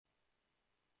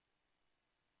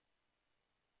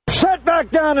back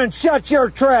down and shut your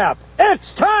trap.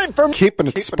 It's time for Keeping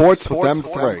It Sports with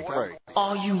M3.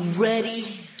 Are you ready?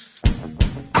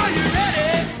 Are you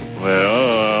ready?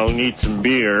 Well, I'll need some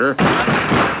beer.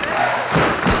 Are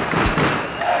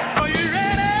you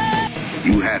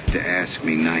ready? You have to ask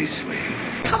me nicely.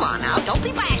 Come on now, don't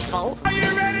be bashful. Are you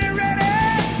ready?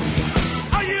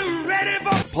 Are you ready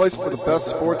for... Place for the best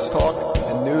sports talk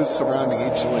and news surrounding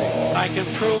each league. I can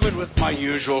prove it with my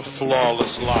usual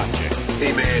flawless logic.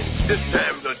 Hey man, this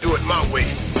time we're gonna do it my way.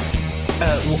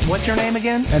 What's your name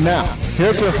again? And now,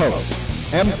 here's your host,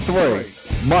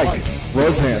 M3, Mike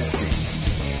Rosansky.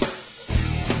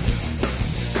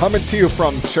 Coming to you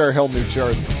from Cherry Hill, New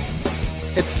Jersey.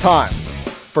 It's time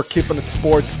for Keeping It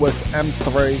Sports with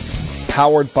M3,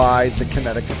 powered by the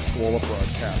Connecticut School of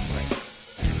Broadcasting.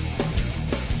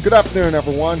 Good afternoon,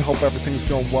 everyone. Hope everything's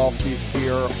going well for you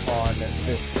here on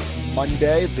this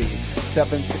Monday, the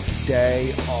 7th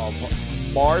day of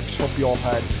March. Hope you all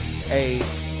had a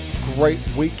great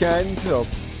weekend.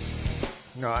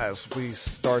 As we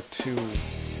start to,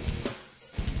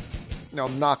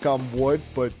 knock on wood,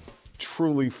 but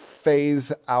truly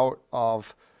phase out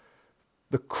of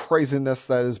the craziness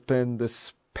that has been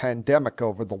this pandemic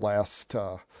over the last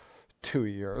 2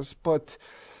 years. But,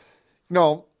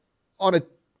 on a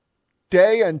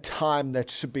day and time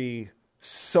that should be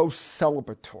so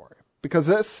celebratory, because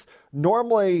this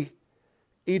normally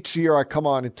each year I come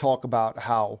on and talk about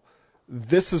how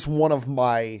this is one of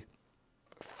my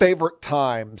favorite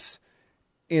times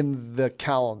in the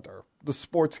calendar, the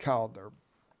sports calendar.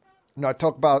 I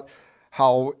talk about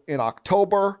how in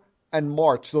October and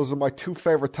March, those are my two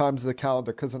favorite times of the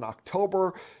calendar, because in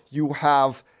October you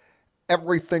have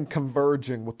everything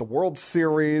converging with the World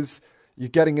Series. You're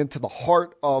getting into the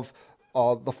heart of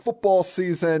the football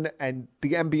season, and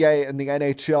the NBA and the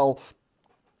NHL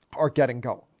are getting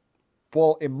going.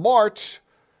 Well, in March,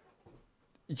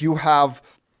 you have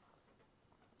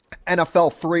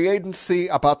NFL free agency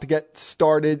about to get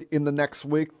started in the next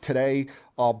week. Today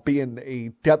being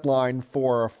a deadline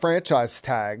for franchise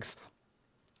tags.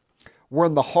 We're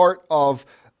in the heart of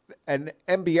an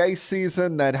NBA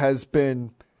season that has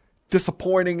been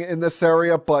disappointing in this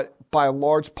area, but by a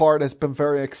large part has been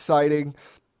very exciting.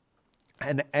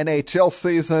 An NHL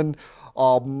season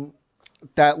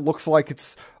that looks like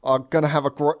it's going to have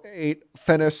a great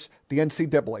finish. The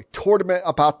NCAA tournament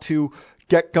about to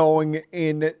get going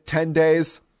in 10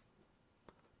 days.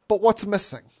 But what's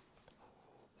missing?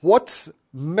 What's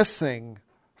missing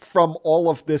from all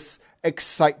of this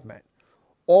excitement?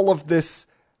 All of this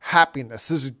happiness,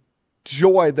 this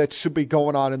joy that should be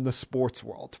going on in the sports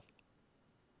world?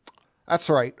 That's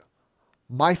right.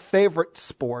 My favorite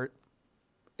sport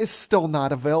is still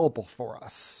not available for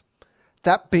us.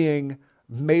 That being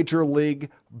Major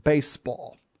League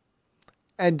Baseball.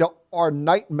 And our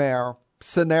nightmare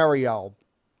scenario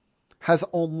has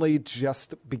only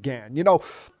just began.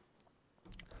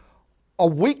 A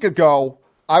week ago,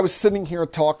 I was sitting here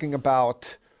talking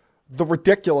about the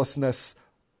ridiculousness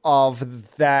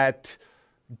of that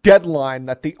deadline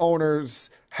that the owners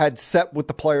had set with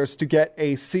the players to get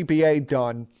a CBA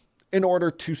done in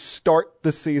order to start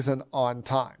the season on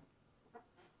time.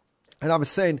 And I was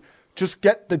saying, just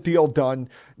get the deal done.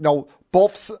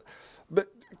 Both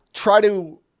try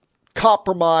to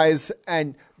compromise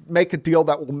and make a deal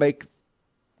that will make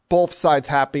both sides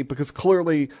happy, because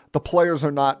clearly the players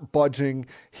are not budging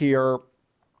here,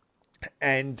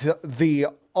 and the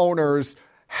owners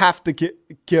have to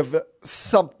give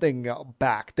something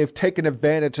back. They've taken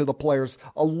advantage of the players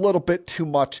a little bit too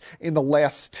much in the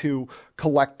last two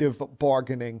collective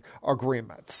bargaining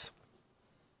agreements.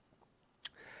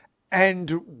 And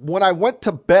when I went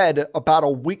to bed about a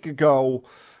week ago,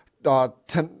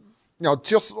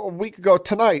 just a week ago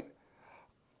tonight,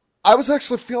 I was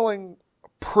actually feeling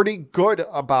pretty good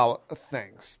about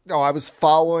things. I was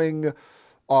following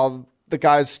the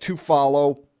guys to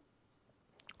follow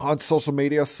on social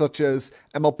media, such as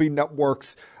MLB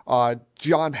Network's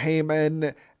John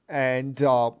Heyman and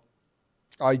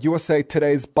USA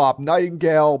Today's Bob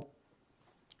Nightingale,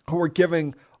 who are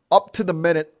giving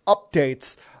up-to-the-minute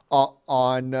updates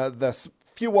on this.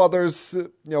 Few others,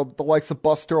 the likes of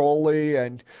Buster Olney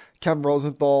and Ken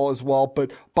Rosenthal as well. But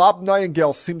Bob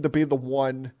Nightingale seemed to be the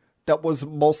one that was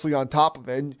mostly on top of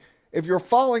it. And if you're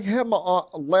following him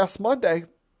last Monday,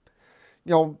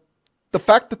 the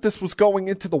fact that this was going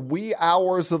into the wee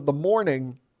hours of the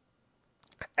morning,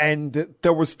 and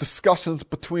there was discussions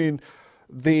between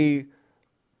the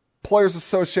Players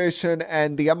Association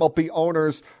and the MLB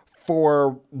owners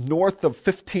for north of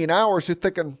 15 hours, you're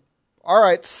thinking, all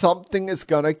right, something is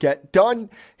going to get done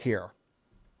here.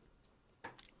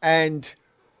 And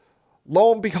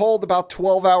lo and behold, about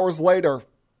 12 hours later,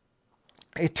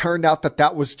 it turned out that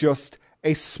that was just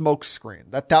a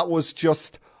smokescreen, that was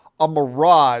just a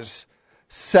mirage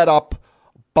set up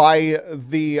by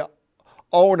the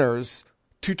owners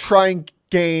to try and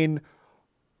gain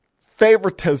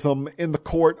favoritism in the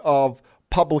court of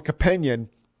public opinion,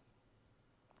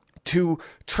 to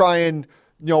try and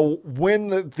win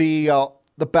the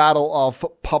battle of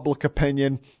public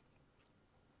opinion,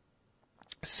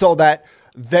 so that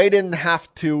they didn't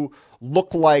have to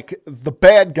look like the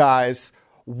bad guys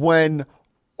when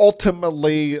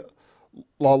ultimately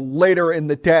later in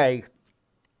the day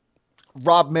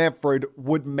Rob Manfred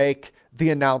would make the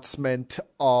announcement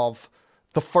of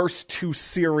the first 2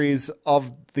 series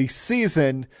of the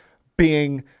season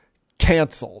being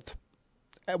canceled,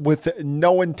 with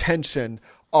no intention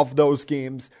of those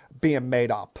games being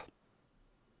made up.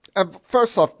 And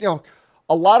first off,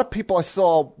 a lot of people I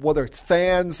saw, whether it's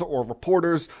fans or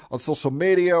reporters on social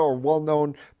media or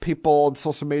well-known people on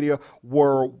social media,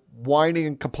 were whining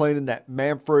and complaining that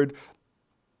Manfred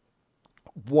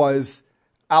was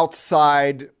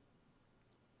outside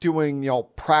doing,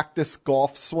 practice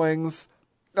golf swings.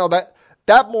 No, that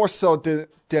more so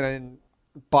didn't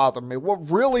bother me. What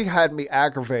really had me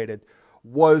aggravated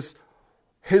was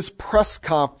his press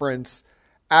conference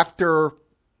after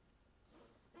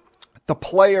the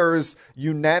players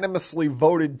unanimously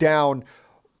voted down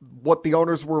what the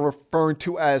owners were referring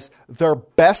to as their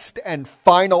best and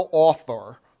final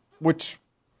offer, which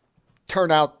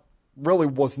turned out really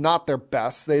was not their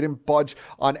best. They didn't budge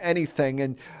on anything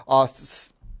and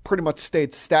pretty much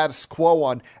stayed status quo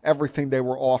on everything they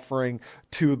were offering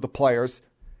to the players.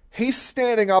 He's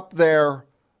standing up there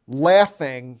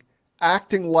laughing,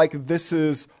 acting like this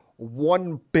is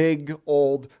one big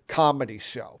old comedy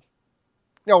show.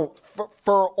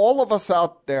 For all of us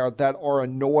out there that are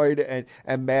annoyed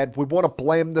and mad, we want to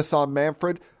blame this on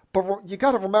Manfred, but you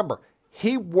got to remember,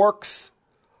 he works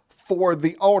for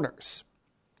the owners.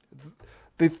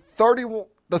 The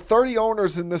 30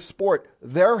 owners in this sport,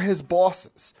 they're his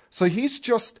bosses. So he's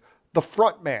just the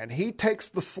front man. He takes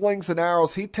the slings and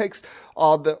arrows. He takes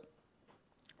the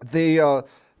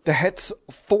hits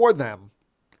for them.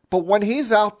 But when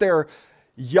he's out there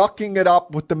yucking it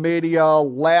up with the media,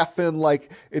 laughing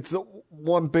like it's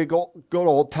one big good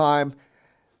old time,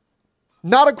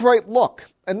 not a great look.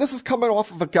 And this is coming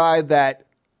off of a guy that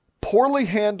poorly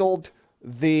handled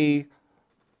the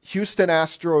Houston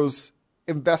Astros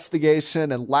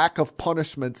investigation and lack of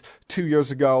punishments 2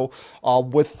 years ago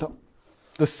with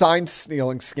the sign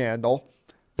stealing scandal.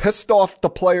 Pissed off the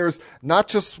players, not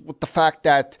just with the fact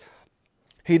that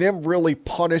he didn't really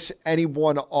punish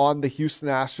anyone on the Houston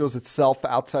Astros itself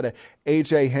outside of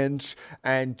A.J. Hinch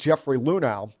and Jeffrey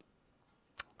Luhnow,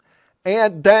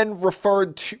 and then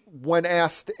referred to, when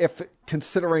asked if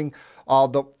considering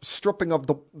the stripping of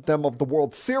them of the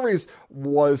World Series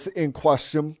was in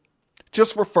question,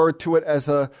 just referred to it as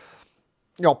a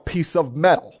piece of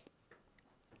metal.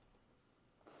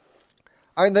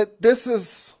 I mean, that this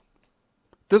is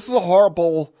a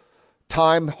horrible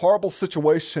time, horrible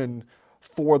situation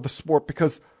for the sport,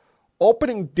 because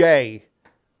opening day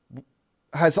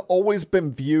has always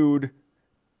been viewed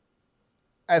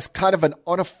as kind of an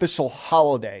unofficial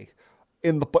holiday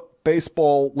in the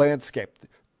baseball landscape.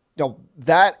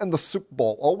 That and the Super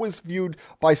Bowl, always viewed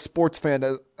by sports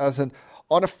fans as an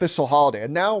unofficial holiday.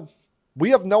 And now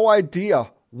we have no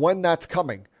idea when that's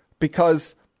coming,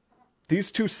 because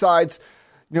these two sides,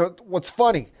 what's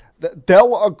funny,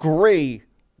 they'll agree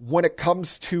when it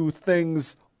comes to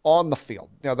things on the field.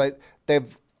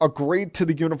 They've agreed to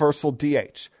the universal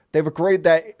DH. They've agreed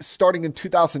that starting in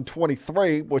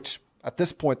 2023, which at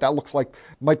this point that looks like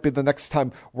might be the next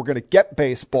time we're going to get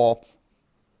baseball,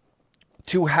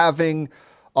 to having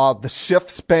the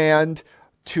shifts banned,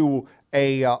 to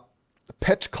a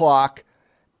pitch clock,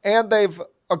 and they've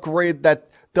agreed that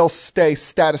they'll stay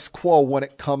status quo when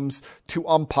it comes to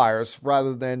umpires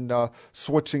rather than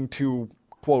switching to,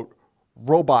 quote,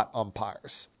 robot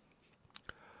umpires.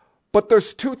 But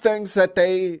there's two things that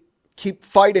they keep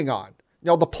fighting on.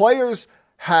 The players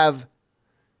have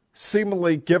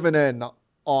seemingly given in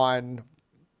on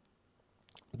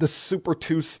the Super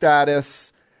 2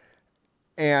 status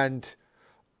and,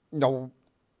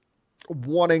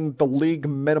 wanting the league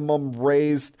minimum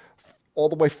raised all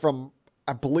the way from,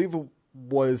 I believe it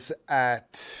was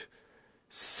at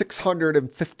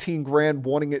 $615,000,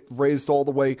 wanting it raised all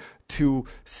the way to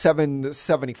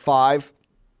 $775,000.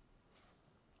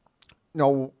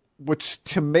 Which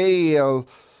to me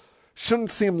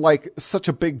shouldn't seem like such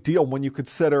a big deal when you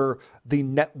consider the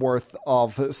net worth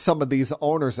of some of these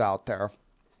owners out there.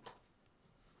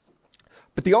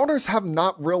 But the owners have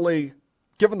not really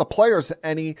given the players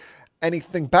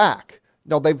anything back.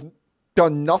 No, they've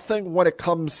done nothing when it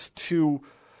comes to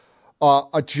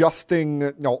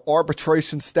adjusting,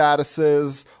 arbitration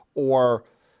statuses or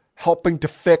helping to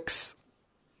fix,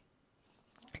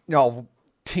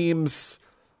 teams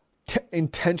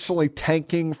intentionally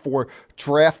tanking for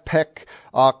draft pick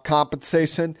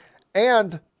compensation.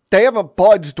 And they haven't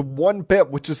budged one bit,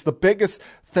 which is the biggest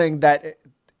thing that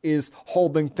is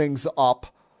holding things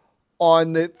up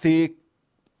on the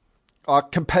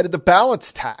competitive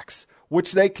balance tax,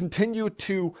 which they continue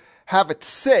to have it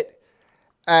sit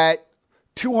at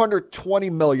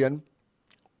 $220 million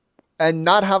and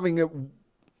not having it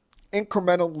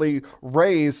incrementally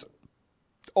raise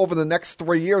over the next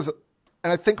 3 years.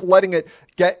 And I think letting it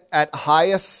get at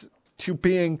highest to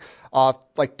being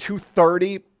like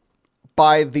 230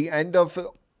 by the end of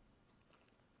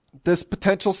this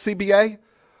potential CBA,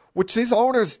 which these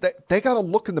owners, they got to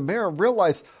look in the mirror and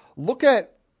realize, look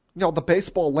at, the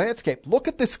baseball landscape. Look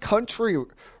at this country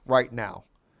right now.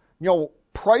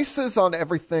 Prices on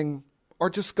everything are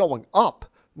just going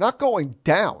up, not going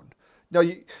down. Now,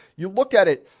 you look at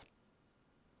it,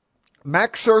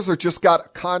 Max Scherzer just got a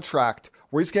contract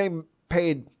where he's getting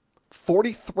paid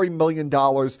 $43 million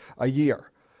a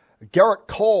year. Garrett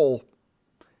Cole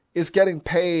is getting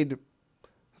paid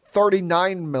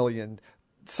 $39 million,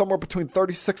 somewhere between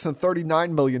 $36 and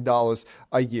 $39 million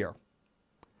a year.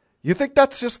 You think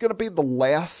that's just going to be the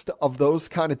last of those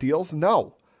kind of deals?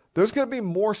 No. There's going to be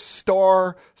more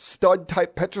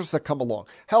stud-type pitchers that come along.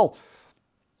 Hell,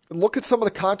 look at some of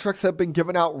the contracts that have been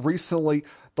given out recently,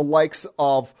 the likes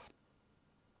of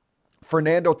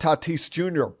Fernando Tatis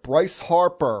Jr., Bryce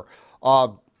Harper,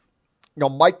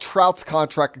 Mike Trout's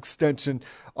contract extension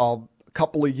a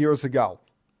couple of years ago.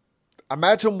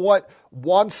 Imagine what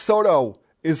Juan Soto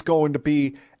is going to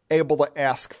be able to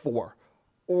ask for.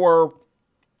 Or,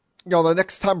 the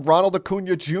next time Ronald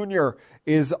Acuna Jr.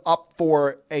 is up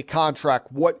for a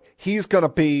contract, what he's going to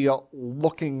be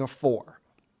looking for.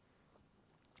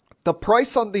 The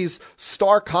price on these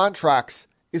star contracts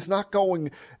is not going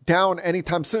down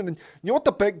anytime soon. And you know what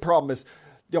the big problem is?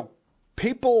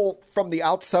 People from the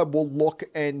outside will look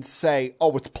and say,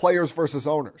 oh, it's players versus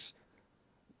owners.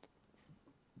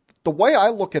 The way I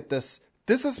look at this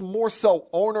is more so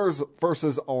owners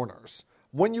versus owners.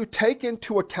 When you take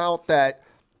into account that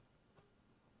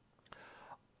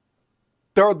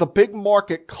there are the big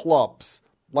market clubs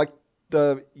like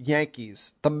the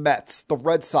Yankees, the Mets, the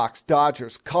Red Sox,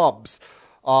 Dodgers, Cubs.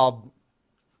 You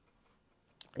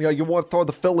want to throw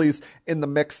the Phillies in the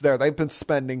mix there. They've been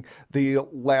spending the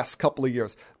last couple of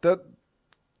years.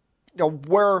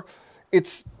 Where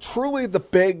it's truly the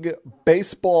big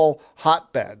baseball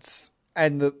hotbeds,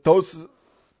 and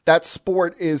that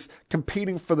sport is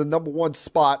competing for the number one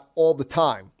spot all the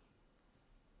time.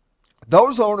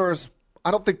 Those owners,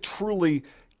 I don't think, truly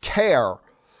care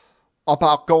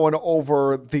about going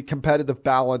over the competitive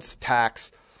balance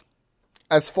tax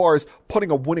as far as putting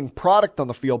a winning product on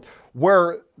the field.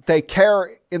 Where they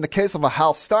care, in the case of a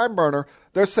Hal Steinbrenner,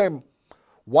 they're saying,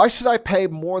 why should I pay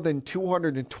more than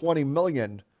 $220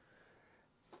 million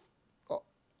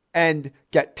and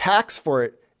get taxed for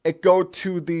it? It go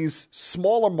to these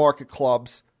smaller market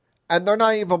clubs, and they're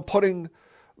not even putting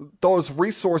those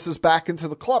resources back into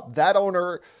the club. That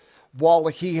owner, while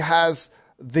he has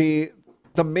the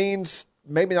means,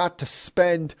 maybe not to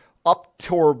spend up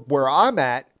toward where I'm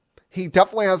at, he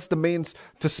definitely has the means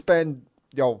to spend,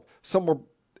 somewhere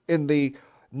in the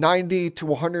 $90 to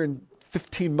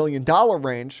 $115 million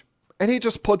range, and he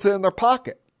just puts it in their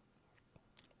pocket.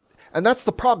 And that's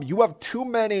the problem. You have too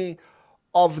many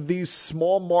of these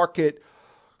small market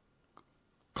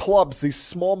clubs, these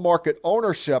small market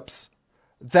ownerships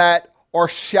that are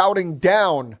shouting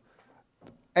down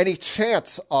any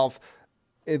chance of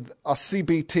a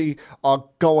CBT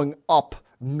going up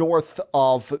north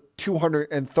of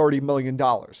 $230 million.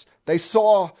 They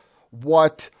saw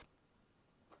what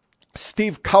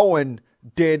Steve Cohen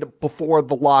did before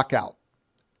the lockout,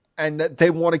 and that they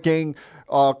want to gain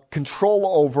control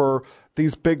over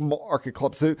these big market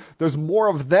clubs. There's more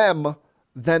of them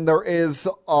than there is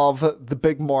of the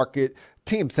big market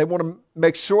teams. They want to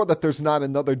make sure that there's not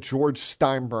another George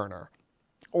Steinbrenner,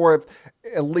 or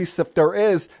at least if there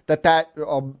is, that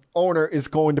owner is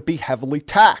going to be heavily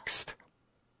taxed.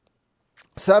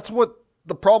 So that's what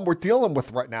the problem we're dealing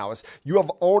with right now is. You have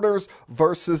owners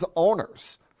versus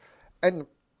owners. And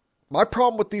my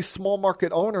problem with these small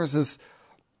market owners is,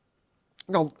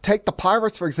 take the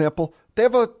Pirates, for example. They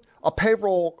have a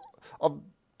payroll of,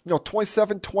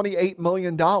 $27, $28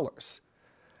 million.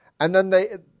 And then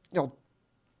they,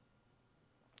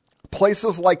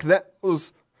 places like that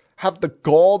have the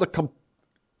gall to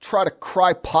try to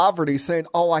cry poverty, saying,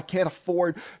 "Oh, I can't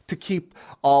afford to keep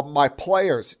my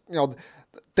players."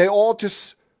 They all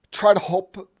just try to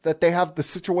hope that they have the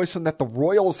situation that the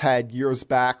Royals had years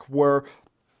back, where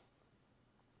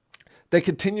they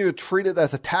continue to treat it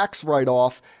as a tax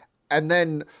write-off, and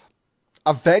then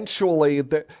eventually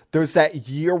there's that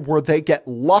year where they get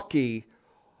lucky.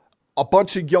 A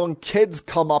bunch of young kids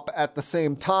come up at the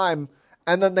same time,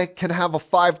 and then they can have a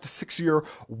 5 to 6 year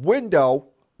window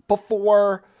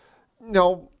before,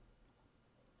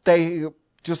 they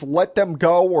just let them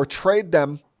go or trade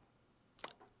them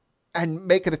and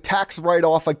make it a tax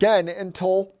write-off again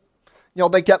until,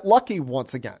 they get lucky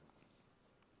once again.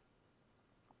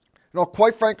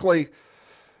 Quite frankly,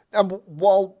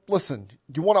 listen,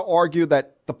 you want to argue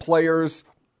that the players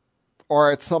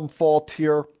are at some fault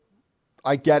here.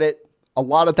 I get it. A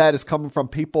lot of that is coming from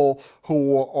people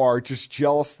who are just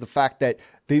jealous of the fact that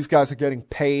these guys are getting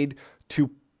paid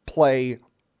to play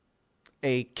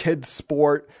a kid's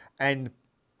sport, and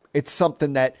it's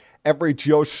something that every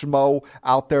Joe Schmo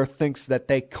out there thinks that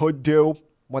they could do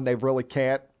when they really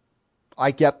can't.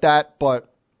 I get that,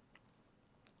 but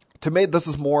to me, this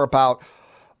is more about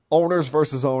owners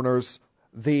versus owners.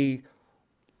 The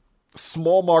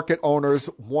small market owners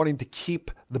wanting to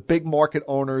keep the big market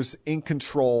owners in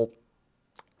control,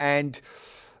 and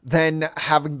then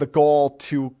having the gall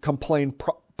to complain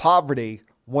poverty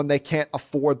when they can't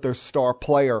afford their star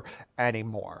player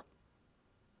anymore.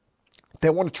 They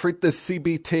want to treat this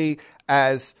CBT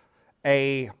as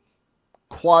a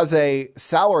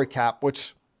quasi-salary cap,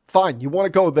 which, fine, you want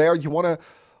to go there, you want to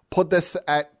put this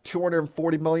at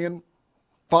 $240 million,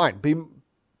 fine,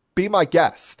 be my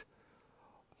guest.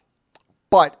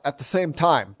 But at the same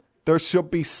time, there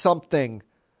should be something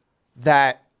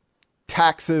that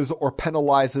taxes or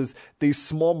penalizes these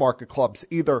small market clubs.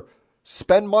 Either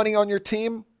spend money on your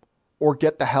team or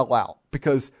get the hell out,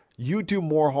 because you do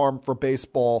more harm for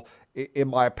baseball, in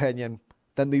my opinion,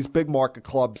 than these big market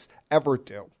clubs ever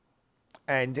do.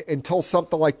 And until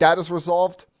something like that is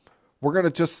resolved, we're going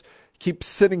to just keep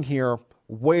sitting here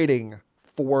waiting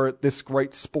for this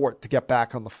great sport to get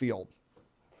back on the field.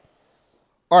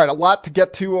 All right, a lot to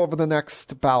get to over the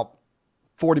next about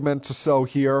 40 minutes or so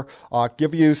here.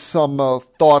 Give you some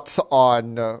thoughts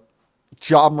on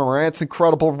Ja Morant's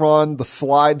incredible run, the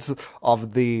slides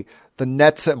of the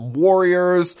Nets and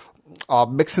Warriors,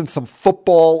 mixing some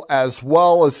football as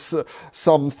well as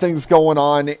some things going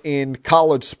on in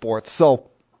college sports. So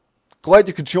glad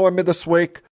you could join me this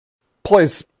week.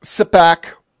 Please sit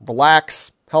back,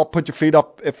 relax, help put your feet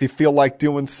up if you feel like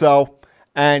doing so,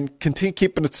 and continue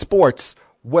keeping it sports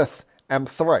with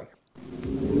M3.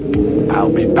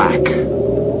 I'll be back.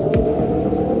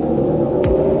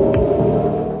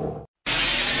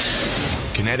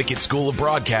 Connecticut School of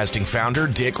Broadcasting founder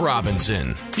Dick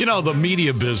Robinson. The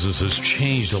media business has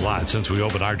changed a lot since we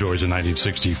opened our doors in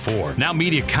 1964. Now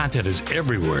media content is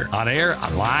everywhere, on air,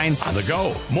 online, on the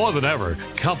go. More than ever,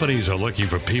 companies are looking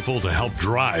for people to help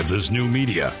drive this new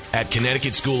media. At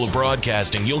Connecticut School of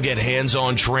Broadcasting, you'll get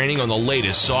hands-on training on the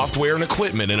latest software and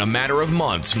equipment in a matter of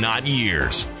months, not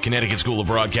years. Connecticut School of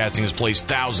Broadcasting has placed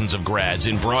thousands of grads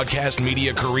in broadcast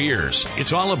media careers.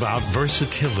 It's all about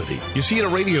versatility. You see, at a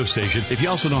radio station, if you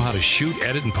also know how to shoot,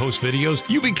 edit, and post videos,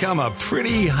 you become a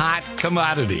pretty hot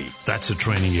commodity. That's the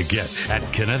training you get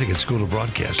at Connecticut School of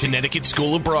Broadcasting. Connecticut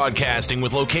School of Broadcasting,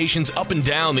 with locations up and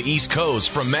down the East Coast,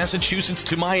 from Massachusetts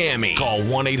to Miami. Call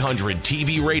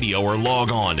 1-800-TV-RADIO or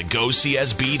log on to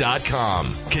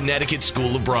GoCSB.com. Connecticut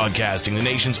School of Broadcasting, the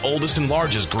nation's oldest and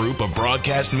largest group of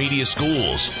broadcast media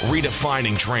schools,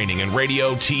 redefining training in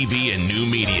radio, TV, and new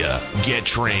media. Get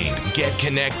trained. Get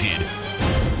connected.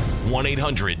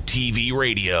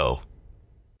 1-800-TV-RADIO.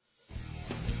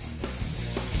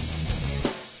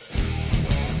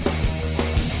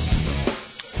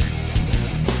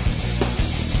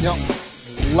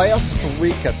 Last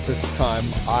week at this time,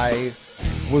 I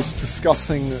was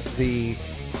discussing the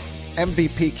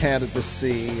MVP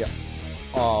candidacy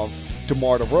of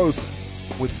DeMar DeRozan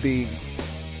with the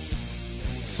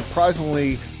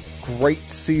surprisingly great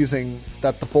season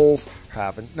that the Bulls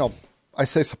haven't. No, I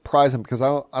say surprising because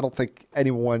I don't think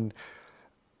anyone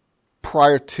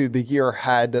prior to the year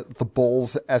had the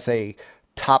Bulls as a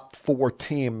top 4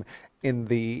 team in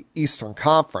the Eastern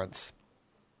Conference.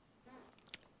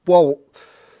 Well,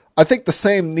 I think the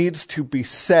same needs to be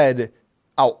said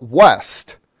out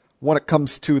west when it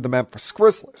comes to the Memphis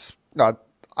Grizzlies. Now,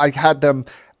 I had them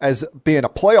as being a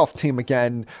playoff team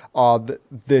again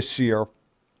this year,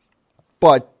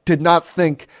 but did not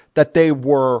think that they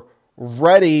were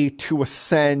ready to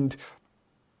ascend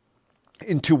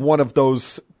into one of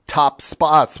those top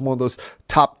spots, one of those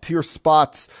top tier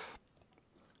spots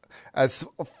as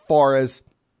far as,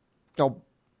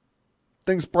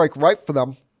 things break right for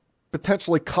them,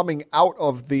 potentially coming out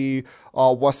of the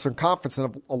Western Conference.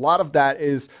 And a lot of that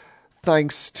is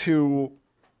thanks to,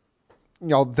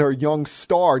 their young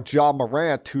star, Ja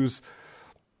Morant, who's,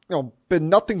 been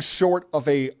nothing short of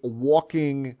a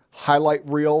walking highlight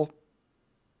reel.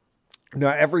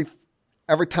 Every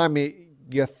time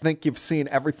you think you've seen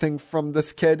everything from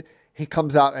this kid, he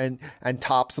comes out and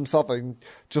tops himself. And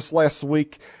just last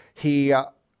week, he,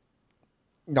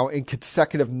 in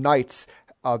consecutive nights,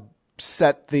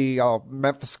 set the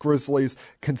Memphis Grizzlies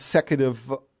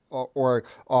consecutive or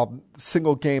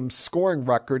single game scoring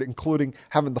record, including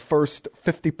having the first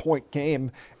 50-point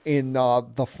game in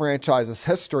the franchise's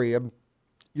history. And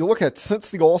you look at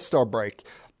since the All-Star break,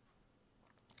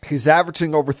 he's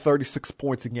averaging over 36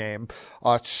 points a game,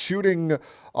 shooting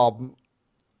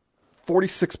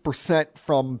 46%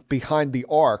 from behind the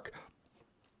arc.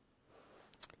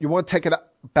 You want to take it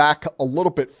back a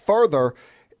little bit further.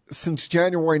 Since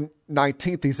January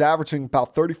 19th, he's averaging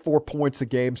about 34 points a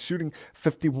game, shooting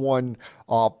 51%,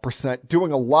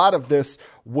 doing a lot of this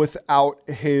without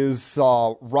his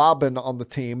Robin on the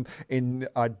team in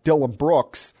Dylan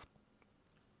Brooks.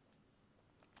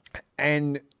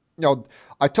 And,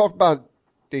 I talked about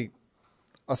a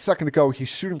second ago, he's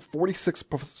shooting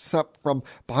 46% from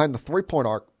behind the three-point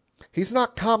arc. He's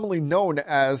not commonly known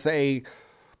as a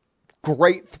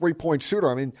great three-point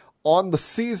shooter. I mean, on the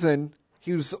season,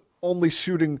 he was only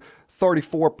shooting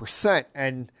 34%,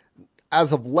 and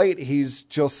as of late, he's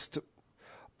just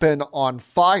been on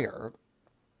fire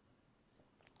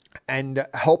and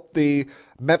helped the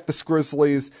Memphis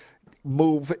Grizzlies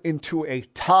move into a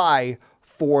tie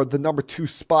for the number 2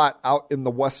 spot out in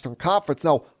the Western Conference.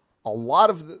 Now, a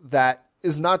lot of that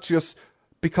is not just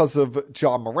because of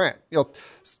Ja Morant.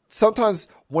 Sometimes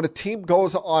when a team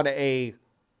goes on a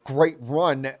great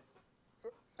run,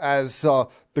 as the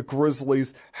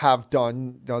Grizzlies have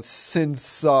done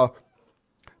since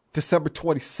December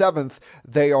 27th,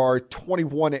 they are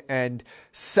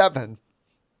 21-7.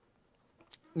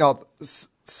 Now,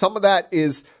 some of that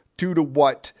is due to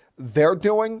what they're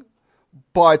doing,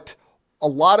 but a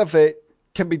lot of it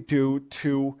can be due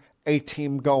to a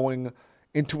team going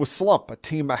into a slump, a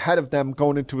team ahead of them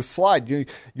going into a slide. You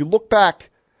look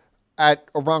back at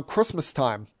around Christmas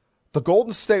time, the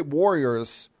Golden State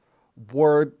Warriors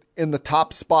were in the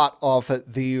top spot of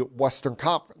the Western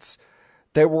Conference.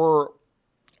 They were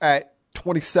at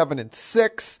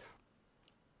 27-6.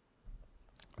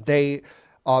 They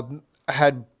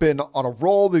had been on a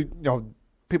roll.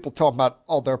 People talking about,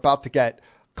 they're about to get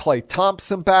Klay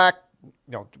Thompson back.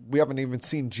 We haven't even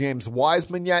seen James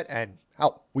Wiseman yet, and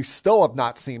we still have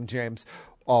not seen James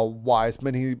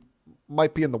Wiseman. He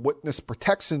might be in the witness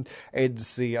protection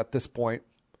agency at this point.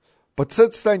 But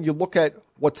since then, you look at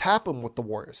what's happened with the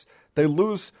Warriors. They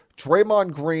lose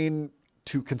Draymond Green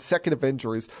to consecutive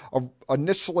injuries,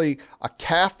 initially a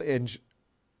calf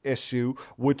issue,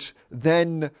 which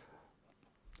then,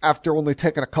 after only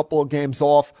taking a couple of games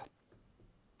off,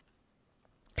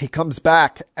 he comes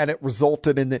back, and it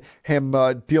resulted in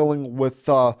him dealing with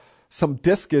some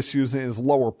disc issues in his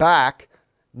lower back.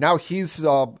 Now he's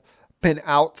been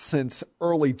out since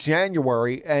early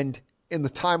January, and in the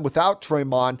time without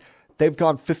Draymond, they've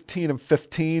gone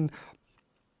 15-15,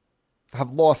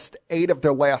 have lost 8 of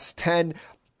their last 10.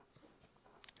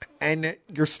 And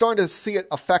you're starting to see it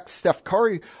affect Steph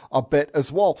Curry a bit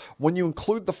as well. When you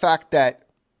include the fact that,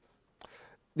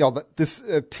 this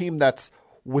team that's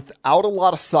without a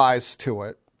lot of size to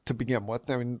it to begin with.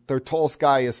 I mean, their tallest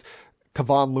guy is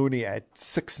Kevon Looney at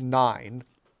 6'9".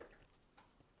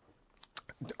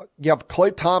 You have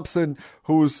Klay Thompson,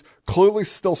 who's clearly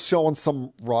still showing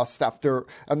some rust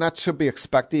and that should be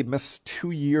expected. He missed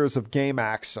 2 years of game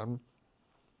action.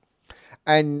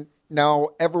 And now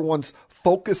everyone's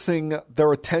focusing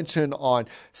their attention on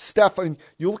Steph. And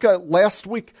you look at last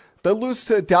week, they lose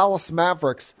to Dallas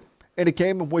Mavericks in a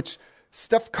game in which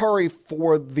Steph Curry,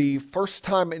 for the first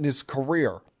time in his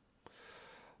career,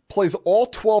 plays all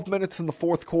 12 minutes in the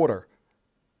fourth quarter.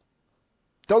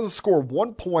 Doesn't score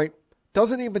 1 point.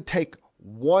 Doesn't even take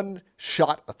one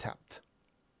shot attempt.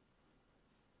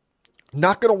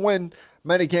 Not going to win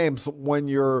many games when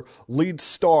your lead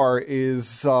star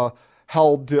is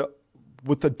held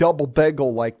with a double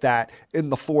bagel like that in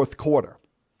the fourth quarter.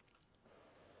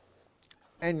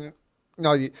 And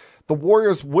the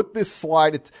Warriors, with this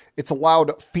slide, it's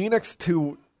allowed Phoenix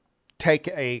to take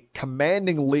a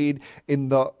commanding lead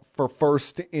for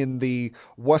first in the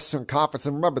Western Conference.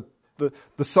 And remember,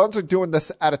 the Suns are doing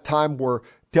this at a time where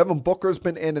Devin Booker's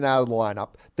been in and out of the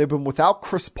lineup. They've been without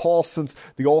Chris Paul since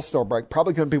the All-Star break.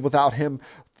 Probably going to be without him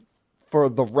for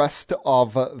the rest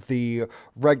of the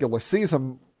regular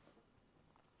season.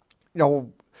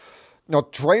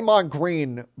 Draymond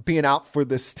Green being out for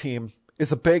this team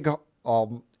is a big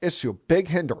issue, big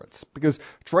hindrance, because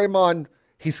Draymond,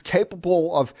 he's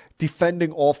capable of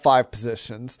defending all 5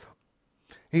 positions.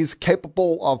 He's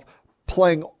capable of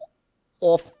playing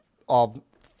off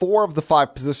 4 of the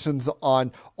 5 positions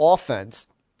on offense.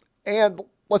 And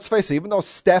let's face it, even though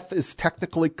Steph is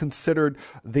technically considered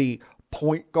the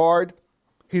point guard,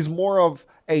 he's more of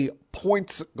a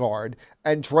points guard.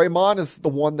 And Draymond is the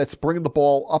one that's bringing the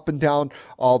ball up and down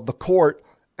the court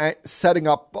and setting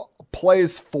up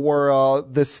plays for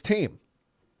this team.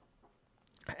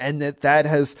 And that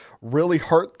has really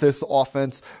hurt this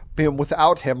offense being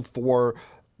without him for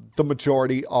the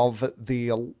majority of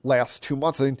the last 2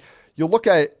 months. I mean, you look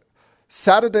at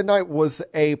Saturday night was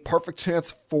a perfect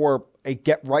chance for a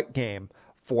get-right game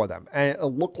for them. And it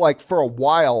looked like for a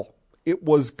while it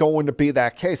was going to be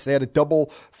that case. They had a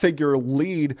double-figure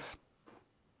lead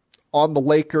on the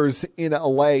Lakers in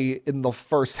LA in the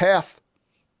first half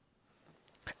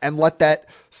and let that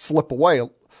slip away.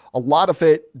 A lot of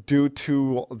it due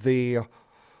to the,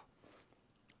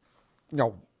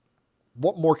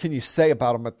 what more can you say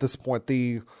about them at this point?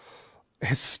 The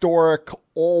historic,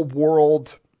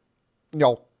 all-world,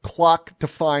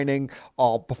 clock-defining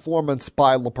performance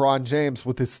by LeBron James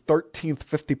with his 13th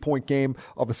 50-point game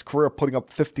of his career, putting up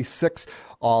 56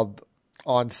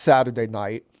 on Saturday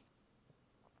night,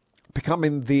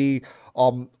 becoming the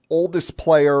oldest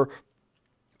player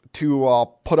to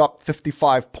put up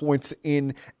 55 points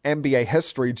in NBA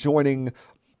history, joining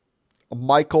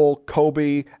Michael,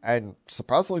 Kobe, and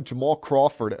surprisingly Jamal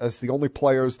Crawford as the only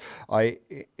players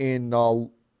in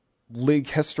league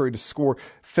history to score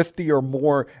 50 or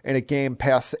more in a game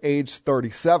past age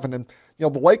 37. And, the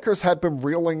Lakers had been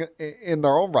reeling in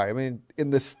their own right. I mean,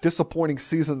 in this disappointing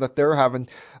season that they're having,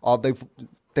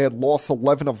 they had lost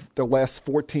 11 of their last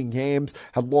 14 games,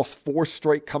 had lost 4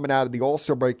 straight coming out of the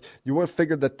All-Star break. You would have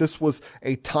figured that this was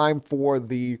a time for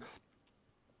the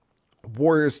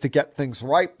Warriors to get things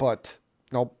right, but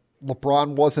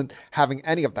LeBron wasn't having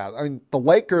any of that. I mean, the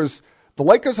Lakers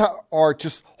are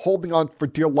just holding on for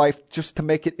dear life just to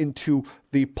make it into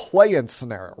the play-in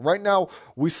scenario. Right now,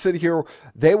 we sit here,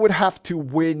 they would have to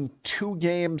win 2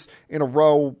 games in a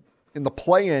row in the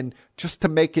play-in just to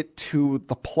make it to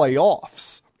the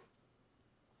playoffs.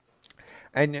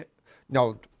 And,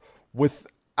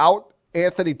 without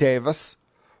Anthony Davis,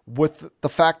 with the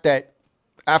fact that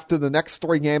after the next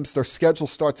 3 games, their schedule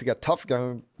starts to get tough.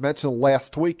 I mentioned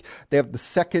last week, they have the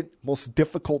second most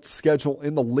difficult schedule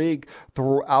in the league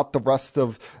throughout the rest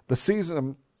of the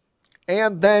season.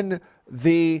 And then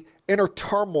the inner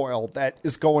turmoil that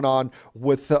is going on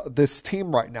with this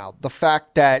team right now. The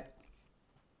fact that,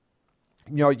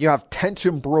 you have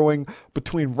tension brewing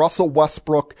between Russell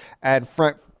Westbrook and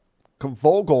Frank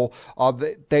Vogel.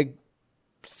 They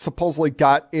supposedly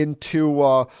got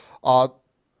into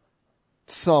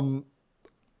some,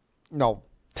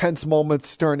 tense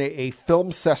moments during a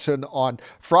film session on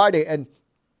Friday. And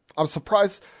I'm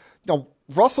surprised,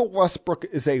 Russell Westbrook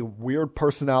is a weird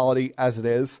personality as it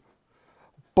is,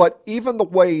 but even the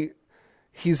way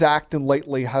he's acting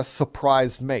lately has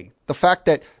surprised me. The fact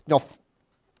that,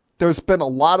 there's been a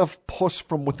lot of push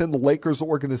from within the Lakers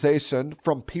organization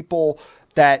from people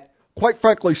that, quite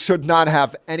frankly, should not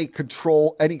have any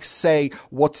control, any say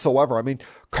whatsoever. I mean,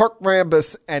 Kurt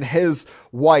Rambis and his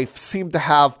wife seem to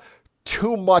have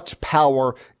too much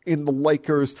power in the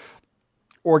Lakers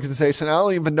organization. I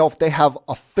don't even know if they have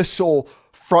official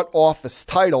front office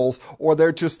titles or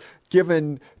they're just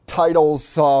given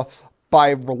titles by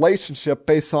relationship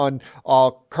based on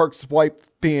Kirk's wife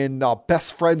being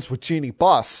best friends with Jeannie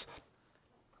Buss.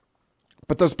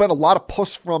 But there's been a lot of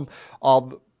push from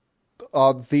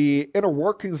the inner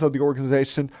workings of the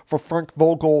organization for Frank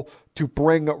Vogel to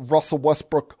bring Russell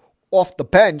Westbrook off the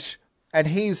bench, and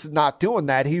he's not doing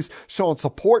that. He's showing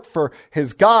support for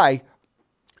his guy,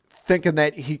 thinking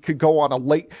that he could go on a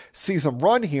late season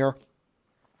run here.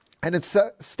 And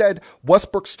instead,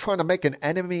 Westbrook's trying to make an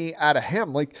enemy out of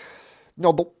him. As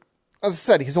I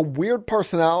said, he's a weird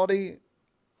personality,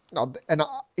 and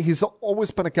he's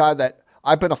always been a guy that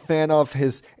I've been a fan of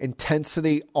his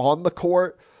intensity on the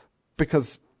court,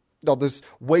 because there's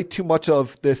way too much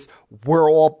of this we're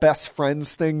all best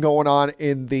friends thing going on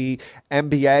in the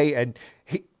NBA, and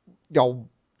he,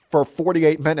 for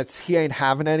 48 minutes he ain't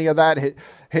having any of that.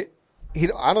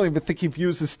 I don't even think he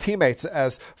views his teammates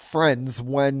as friends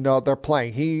when they're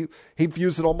playing. He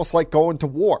views it almost like going to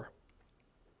war.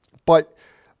 But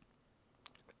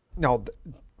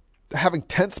having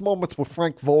tense moments with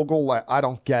Frank Vogel, I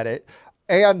don't get it.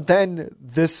 And then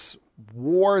this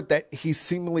war that he's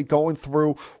seemingly going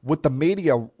through with the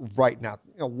media right now.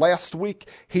 Last week,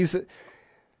 he's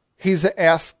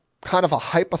asked kind of a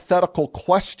hypothetical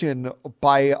question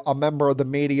by a member of the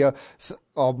media,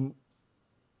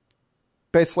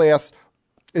 basically asked,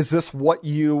 is this what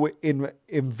you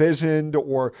envisioned,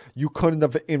 or you couldn't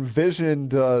have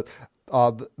envisioned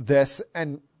this?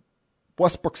 And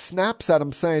Westbrook snaps at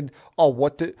him saying, "Oh,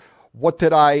 what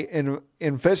did I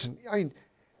envision?" I mean,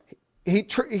 he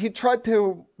tried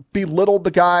to belittle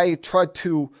the guy, tried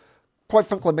to, quite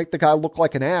frankly, make the guy look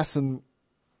like an ass. And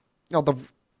the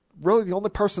only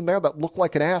person there that looked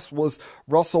like an ass was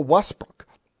Russell Westbrook.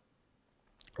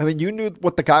 I mean, you knew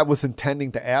what the guy was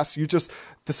intending to ask. You just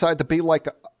decided to be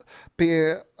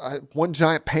one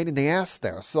giant pain in the ass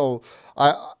there. So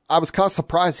I was kind of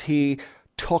surprised he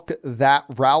took that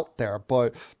route there.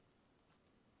 But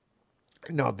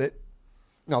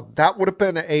that would have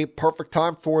been a perfect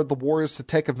time for the Warriors to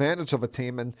take advantage of a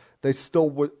team, and they still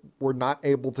were not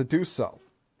able to do so.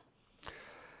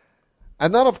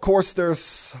 And then, of course,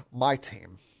 there's my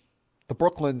team, the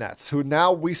Brooklyn Nets, who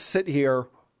now we sit here,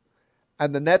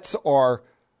 and the Nets are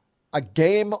a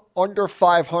game under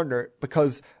 500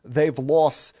 because they've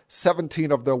lost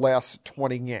 17 of their last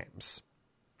 20 games.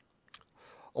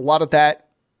 A lot of that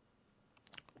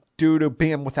due to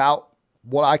being without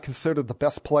what I consider the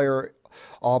best player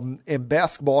in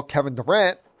basketball, Kevin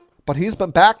Durant, but he's been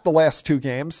back the last two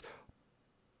games,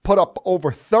 put up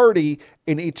over 30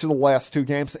 in each of the last two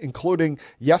games, including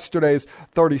yesterday's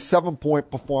 37-point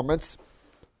performance,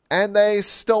 and they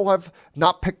still have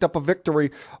not picked up a victory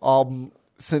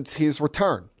since he's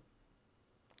returned.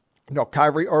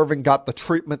 Kyrie Irving got the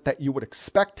treatment that you would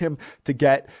expect him to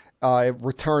get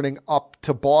returning up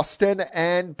to Boston,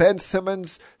 and Ben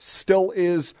Simmons still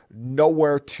is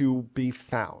nowhere to be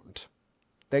found.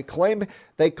 They claim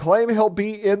he'll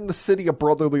be in the city of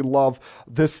brotherly love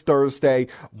this Thursday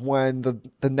when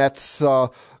the Nets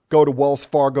go to Wells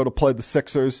Fargo to play the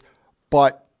Sixers.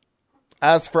 But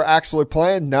as for actually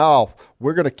playing, no,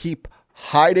 we're going to keep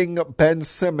hiding Ben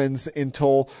Simmons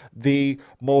until the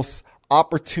most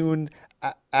opportune,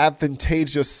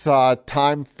 advantageous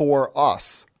time for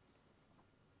us.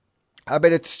 I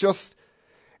mean, it's a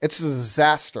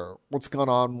disaster what's going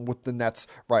on with the Nets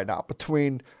right now.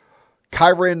 Between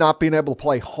Kyrie not being able to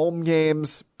play home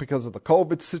games because of the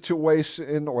COVID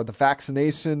situation or the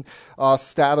vaccination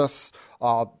status.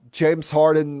 James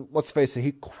Harden, let's face it,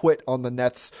 he quit on the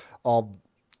Nets about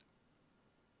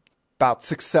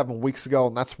 6-7 weeks ago,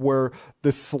 and that's where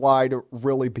this slide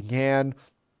really began.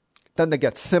 Then they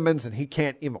get Simmons, and he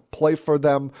can't even play for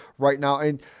them right now.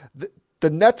 And the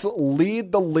Nets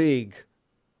lead the league.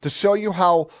 To show you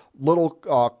how little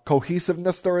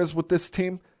cohesiveness there is with this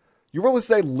team, you realize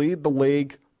they lead the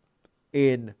league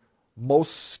in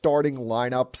most starting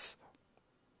lineups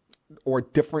or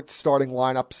different starting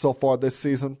lineups so far this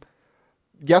season.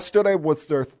 Yesterday was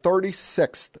their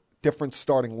 36th different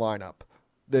starting lineup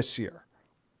this year.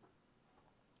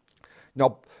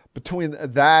 Now, between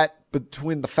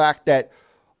the fact that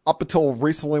up until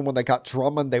recently when they got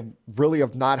Drummond, they really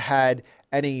have not had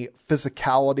any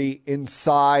physicality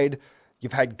inside.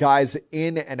 You've had guys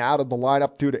in and out of the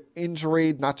lineup due to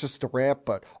injury, not just Durant,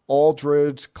 but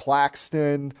Aldridge,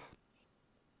 Claxton.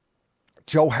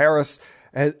 Joe Harris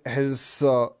has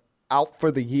out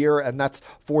for the year, and that's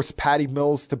forced Patty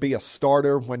Mills to be a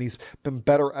starter when he's been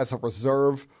better as a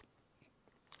reserve.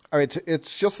 I mean,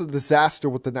 it's just a disaster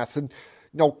with the Nets. And,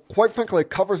 quite frankly,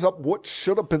 it covers up what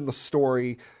should have been the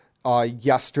story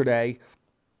yesterday,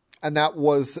 and that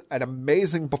was an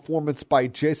amazing performance by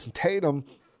Jason Tatum,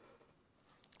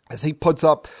 as he puts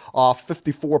up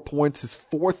 54 points, his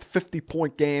fourth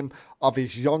 50-point game of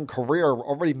his young career,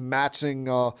 already matching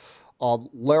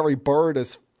Larry Bird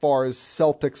as far as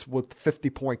Celtics with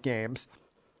 50-point games.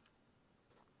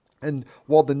 And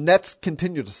while the Nets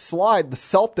continue to slide, the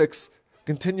Celtics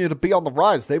continue to be on the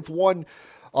rise. They've won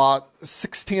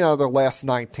 16 out of their last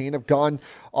 19, have gone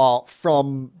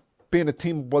from being a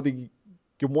team, whether you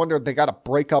wonder they got to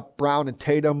break up Brown and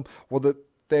Tatum, whether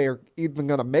they're even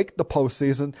going to make the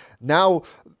postseason. Now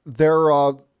they're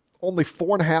only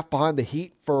 4.5 behind the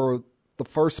Heat for the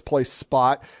first place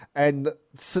spot and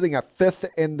sitting at 5th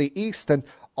in the East. And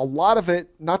a lot of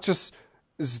it not just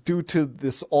is due to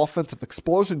this offensive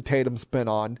explosion Tatum's been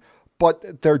on,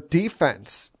 but their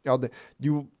defense.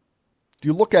 You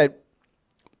look at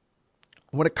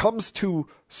when it comes to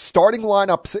starting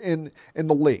lineups in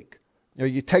the league.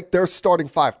 You take their starting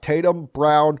five: Tatum,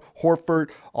 Brown,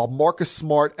 Horford, Marcus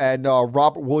Smart, and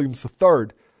Robert Williams III.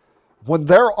 when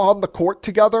they're on the court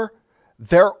together,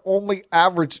 they're only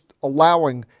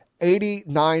allowing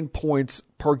 89 points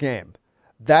per game.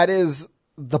 That is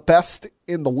the best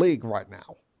in the league right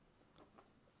now.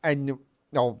 And,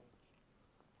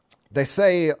 they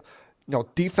say,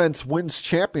 defense wins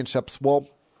championships. Well,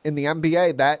 in the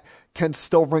NBA, that can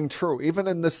still ring true. Even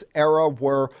in this era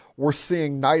where we're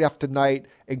seeing night after night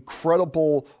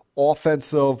incredible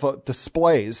offensive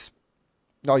displays,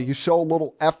 you show a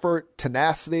little effort,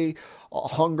 tenacity,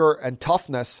 hunger, and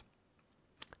toughness,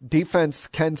 defense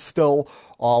can still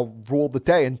rule the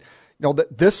day. And,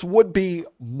 this would be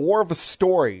more of a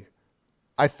story,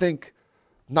 I think,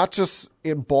 not just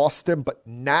in Boston, but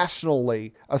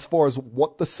nationally, as far as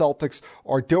what the Celtics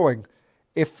are doing,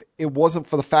 if it wasn't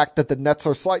for the fact that the Nets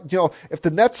are if the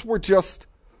Nets were just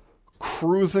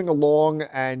cruising along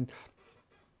and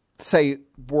say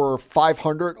were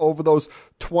 500 over those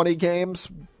 20 games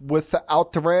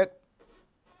without Durant,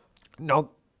 the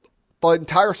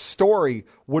entire story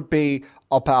would be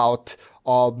about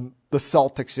the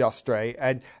Celtics yesterday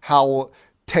and how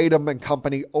Tatum and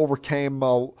company overcame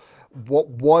what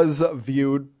was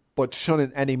viewed, but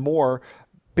shouldn't anymore,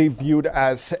 be viewed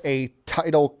as a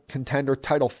title contender,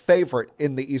 title favorite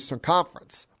in the Eastern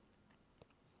Conference.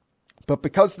 But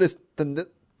because the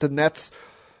Nets,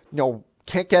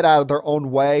 can't get out of their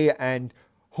own way, and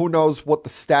who knows what the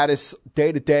status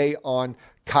day-to-day on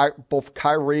both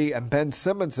Kyrie and Ben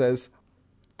Simmons is,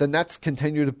 the Nets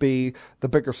continue to be the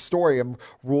bigger story and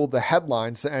rule the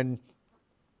headlines. And,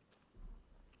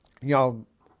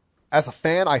 as a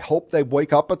fan, I hope they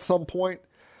wake up at some point.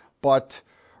 But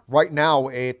right now,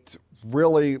 it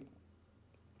really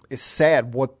is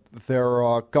sad what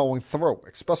they're going through,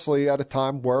 especially at a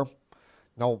time where,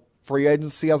 free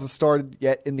agency hasn't started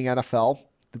yet in the NFL.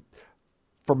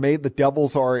 For me, the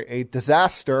Devils are a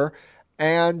disaster.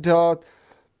 And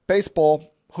baseball,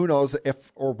 who knows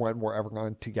if or when we're ever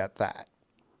going to get that.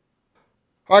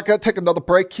 All right, got to take another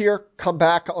break here. Come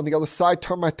back on the other side.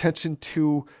 Turn my attention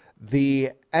to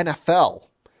the NFL.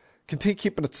 Continue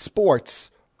keeping it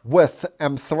sports with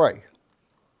M3.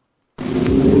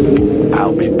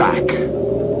 I'll be back.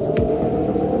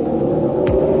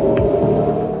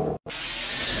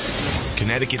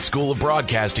 Connecticut School of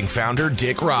Broadcasting founder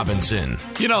Dick Robinson.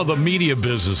 The media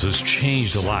business has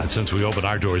changed a lot since we opened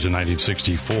our doors in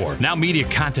 1964. Now media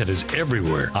content is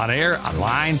everywhere. On air,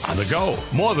 online, on the go.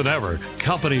 More than ever,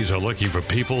 companies are looking for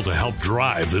people to help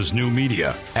drive this new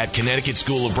media. At Connecticut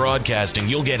School of Broadcasting,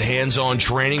 you'll get hands-on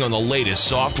training on the latest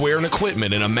software and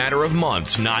equipment in a matter of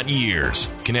months, not years.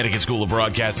 Connecticut School of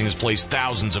Broadcasting has placed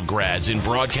thousands of grads in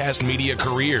broadcast media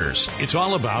careers. It's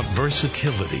all about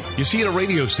versatility. You see, at a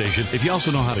radio station, if you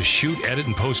also know how to shoot, edit,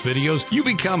 and post videos, you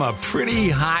become a pretty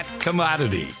hot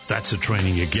commodity. That's the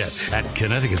training you get at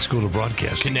Connecticut School of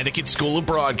Broadcasting. Connecticut School of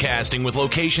Broadcasting with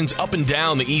locations up and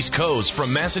down the East Coast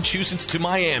from Massachusetts to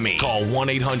Miami. Call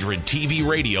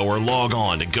 1-800-TV-RADIO or log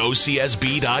on to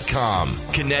GoCSB.com.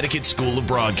 Connecticut School of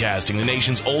Broadcasting, the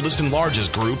nation's oldest and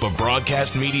largest group of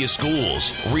broadcast media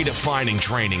schools. Redefining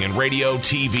training in radio,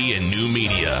 TV, and new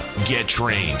media. Get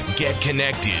trained. Get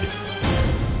connected.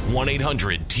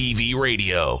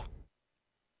 1-800-TV-RADIO.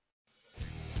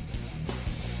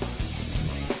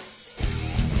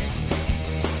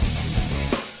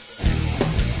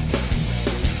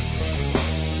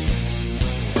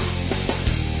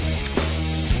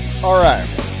 All right,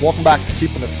 welcome back to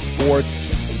Keeping It Sports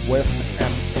with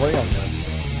M3 on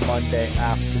this Monday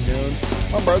afternoon.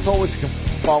 Remember, as always, you can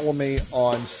follow me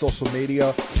on social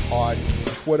media, on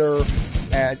Twitter,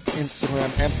 and Instagram,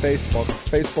 and Facebook.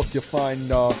 Facebook, you'll find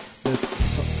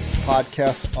this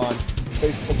podcast on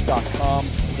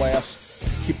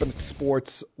facebook.com/Keeping It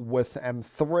Sports with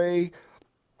M3.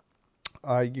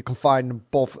 You can find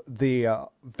both the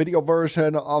video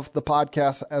version of the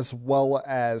podcast as well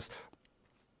as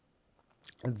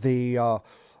the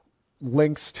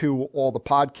links to all the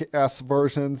podcast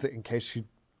versions in case you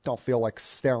don't feel like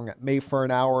staring at me for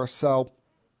an hour or so.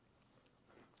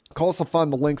 You can also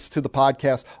find the links to the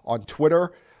podcast on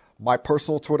Twitter, my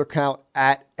personal Twitter account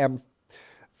at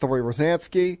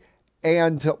M3Rosansky,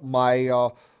 and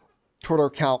my Twitter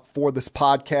account for this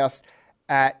podcast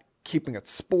at Keeping It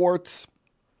Sports.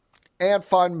 And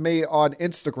find me on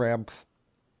Instagram.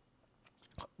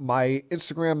 My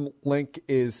Instagram link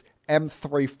is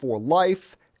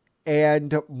M34Life,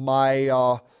 and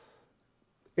my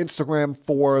Instagram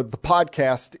for the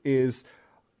podcast is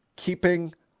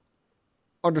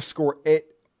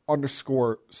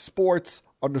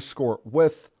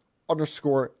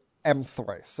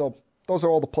keeping_it_sports_with_M3. So those are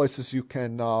all the places you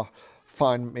can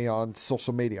find me on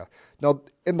social media. Now,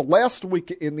 in the last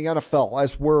week in the NFL,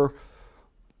 as we're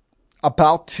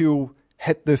about to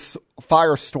hit this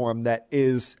firestorm that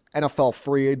is NFL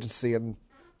free agency, and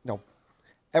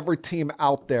every team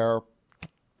out there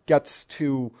gets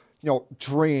to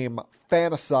dream,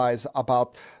 fantasize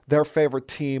about their favorite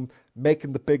team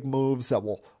making the big moves that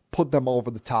will put them over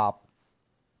the top.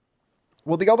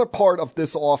 Well, the other part of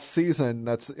this offseason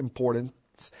that's important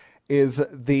is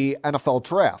the NFL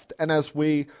draft. And as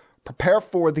we prepare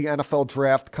for the NFL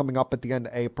draft coming up at the end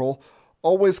of April,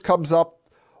 always comes up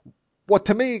what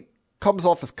to me comes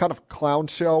off as kind of a clown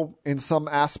show in some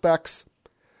aspects,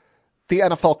 the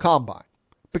NFL Combine.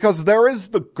 Because there is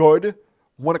the good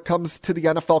when it comes to the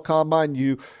NFL Combine.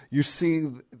 You see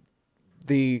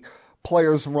the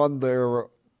players run their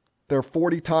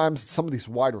 40 times. Some of these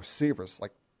wide receivers,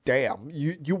 like, damn.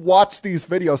 You watch these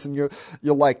videos and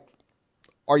you're like,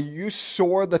 are you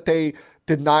sure that they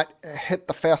did not hit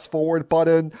the fast forward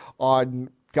button on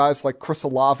guys like Chris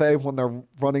Olave when they're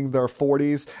running their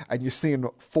 40s, and you're seeing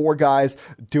 4 guys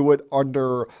do it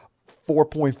under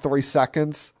 4.3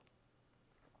 seconds?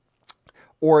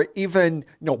 Or even,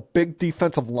 big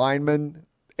defensive linemen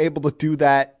able to do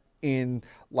that in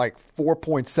like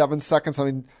 4.7 seconds. I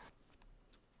mean,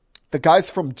 the guys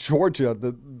from Georgia,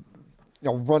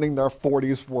 running their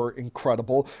 40s were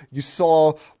incredible. You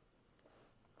saw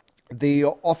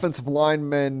the offensive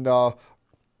lineman,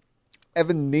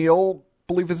 Evan Neal, I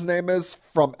believe his name is,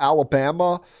 from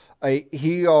Alabama.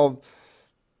 He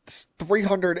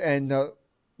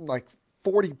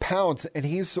 340 pounds, and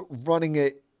he's running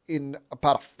it in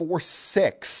about a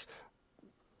 4.6.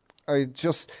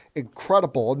 Just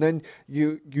incredible. And then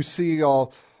you see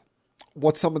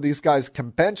what some of these guys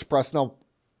can bench press. Now,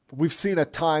 we've seen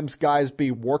at times guys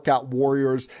be workout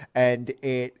warriors and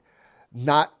it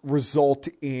not result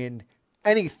in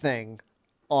anything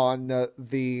on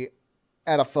the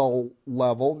NFL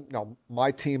level. Now,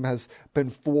 my team has been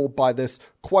fooled by this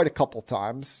quite a couple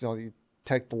times. You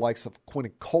take the likes of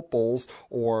Quentin Coples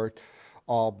or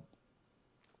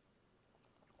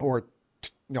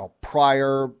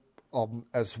Pryor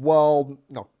as well.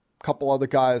 A couple other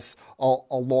guys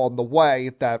along the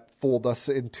way that fooled us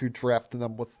into drafting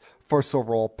them with first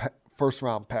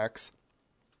round picks.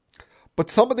 But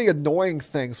some of the annoying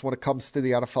things when it comes to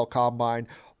the NFL Combine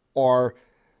are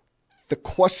the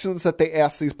questions that they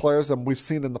ask these players, and we've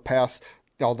seen in the past,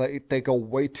 they go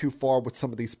way too far with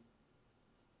some of these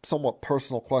somewhat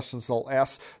personal questions they'll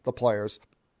ask the players.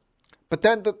 But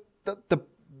then the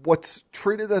what's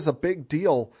treated as a big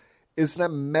deal is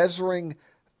them measuring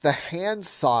the hand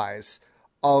size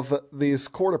of these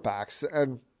quarterbacks.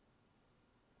 And,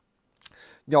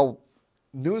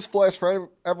 newsflash for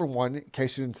everyone, in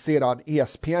case you didn't see it on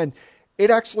ESPN,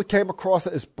 it actually came across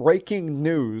as breaking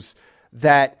news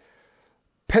that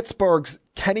Pittsburgh's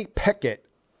Kenny Pickett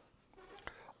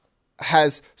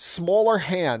has smaller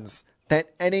hands than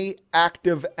any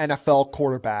active NFL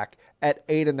quarterback at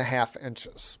 8.5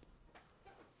 inches.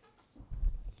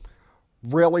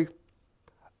 Really?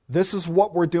 This is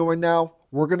what we're doing now?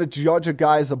 We're going to judge a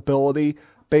guy's ability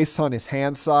based on his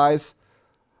hand size?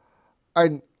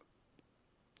 And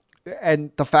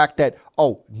the fact that,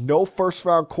 no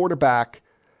first-round quarterback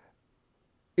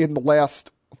in the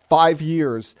last 5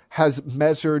 years has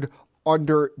measured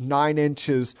under 9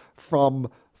 inches from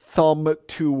thumb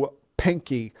to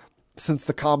pinky since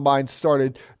the Combine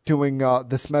started doing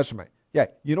this measurement. Yeah,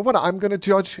 you know what I'm going to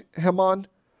judge him on?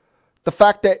 The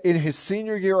fact that in his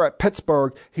senior year at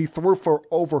Pittsburgh, he threw for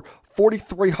over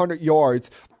 4,300 yards,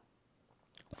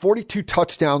 42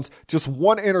 touchdowns, just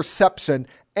 1 interception,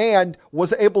 and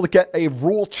was able to get a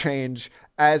rule change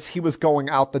as he was going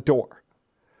out the door.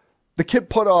 The kid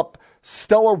put up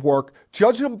stellar work.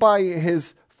 Judge him by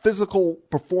his physical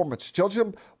performance. Judge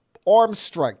him arm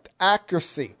strength,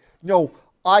 accuracy,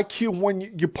 IQ when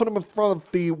you put him in front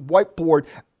of the whiteboard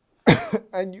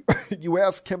and you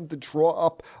ask him to draw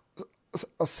up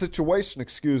a situation,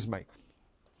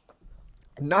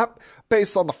 not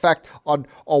based on the fact on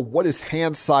what his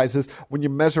hand size is when you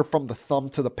measure from the thumb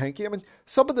to the pinky. I mean,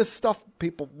 some of this stuff,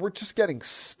 people, we're just getting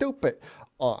stupid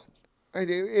on.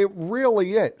 It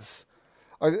really is.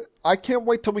 I can't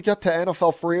wait till we get to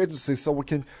NFL free agency so we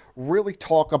can really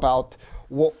talk about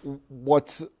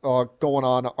what's going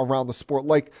on around the sport.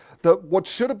 Like what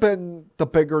should have been the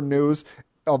bigger news,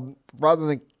 rather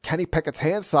than Kenny Pickett's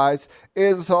hand size,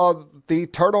 is the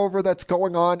turnover that's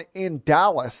going on in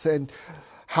Dallas and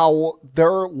how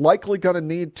they're likely going to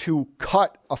need to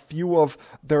cut a few of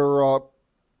their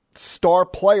star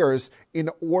players in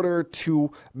order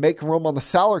to make room on the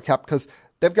salary cap, because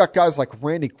they've got guys like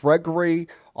Randy Gregory,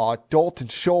 Dalton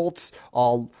Schultz,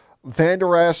 Van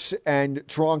Der Esch, and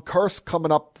Dron Kearse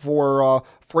coming up for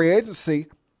free agency.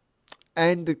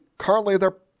 And currently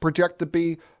they're projected to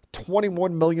be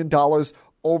 $21 million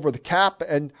over the cap.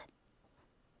 And,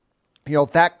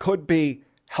 that could be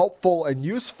helpful and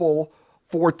useful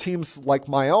for teams like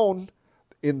my own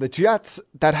in the Jets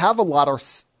that have a lot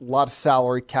of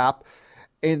salary cap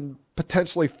and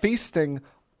potentially feasting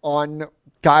on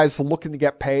guys looking to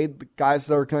get paid, guys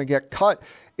that are going to get cut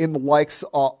in the likes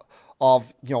of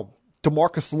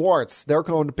DeMarcus Lawrence. They're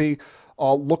going to be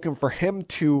looking for him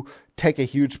to take a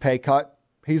huge pay cut.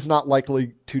 He's not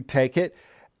likely to take it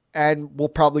and will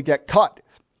probably get cut.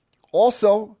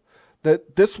 Also,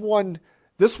 that this one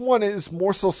is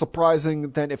more so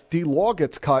surprising than if D-Law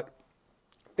gets cut,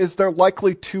 is they're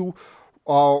likely to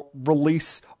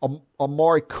release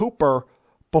Amari Cooper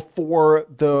before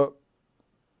the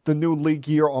new league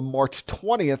year on March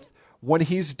 20th, when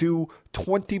he's due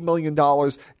 $20 million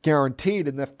guaranteed.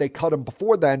 And if they cut him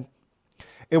before then,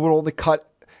 it would only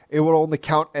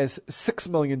count as $6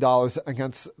 million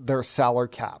against their salary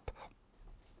cap.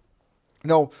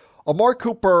 Amari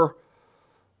Cooper,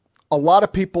 a lot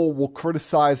of people will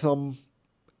criticize him,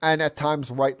 and at times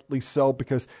rightly so,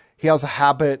 because he has a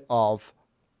habit of,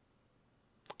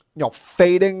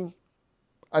 fading,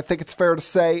 I think it's fair to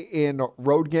say, in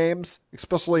road games,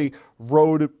 especially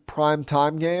road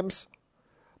primetime games.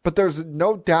 But there's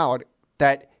no doubt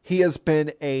that he has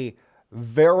been a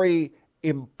very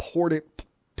important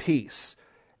piece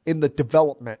in the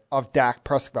development of Dak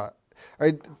Prescott.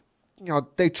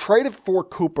 They traded for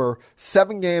Cooper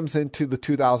 7 games into the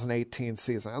 2018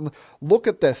 season. And look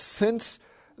at this. Since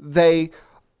they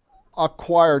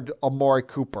acquired Amari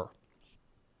Cooper,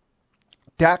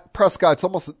 Dak Prescott, it's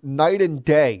almost night and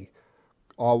day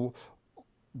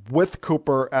with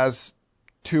Cooper as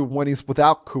to when he's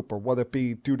without Cooper, whether it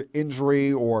be due to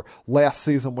injury or last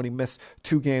season when he missed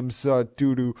 2 games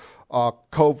due to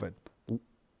COVID.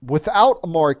 Without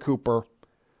Amari Cooper,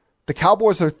 the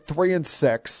Cowboys are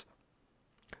 3-6.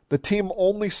 The team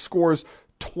only scores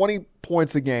 20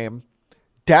 points a game.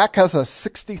 Dak has a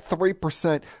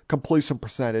 63% completion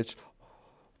percentage,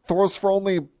 throws for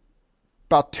only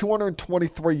about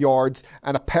 223 yards,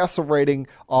 and a passer rating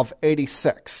of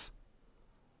 86.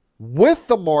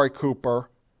 With Amari Cooper,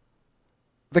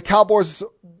 the Cowboys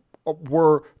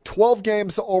were 12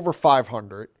 games over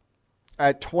 500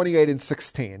 at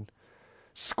 28-16,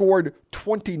 scored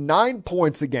 29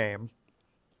 points a game.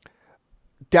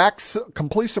 Dak's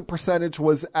completion percentage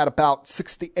was at about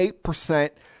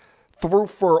 68%, threw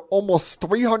for almost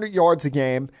 300 yards a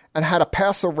game, and had a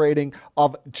passer rating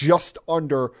of just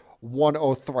under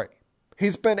 103.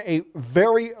 He's been a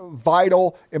very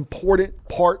vital, important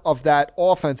part of that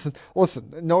offense. And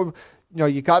listen,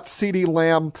 you got CeeDee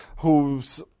Lamb,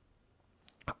 who's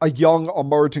a young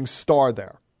emerging star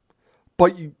there.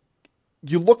 But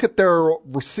you look at their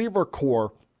receiver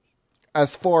core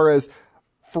as far as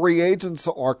free agents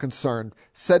are concerned.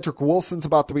 Cedric Wilson's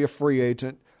about to be a free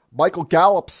agent. Michael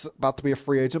Gallup's about to be a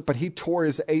free agent, but he tore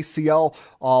his ACL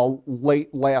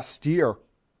late last year.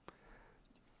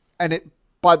 And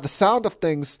by the sound of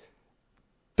things,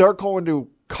 they're going to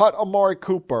cut Amari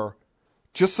Cooper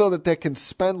just so that they can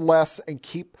spend less and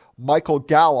keep Michael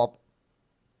Gallup,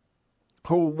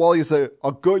 who, while he's a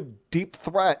good deep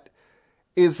threat,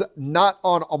 is not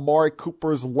on Amari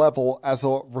Cooper's level as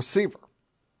a receiver.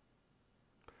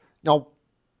 Now,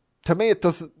 to me, it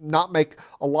does not make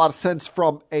a lot of sense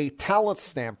from a talent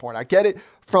standpoint. I get it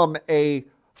from a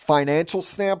financial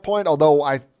standpoint, although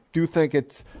I do think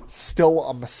it's still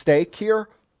a mistake here.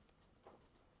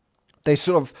 They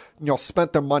should have,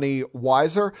 spent their money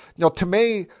wiser. To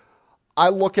me, I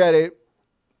look at it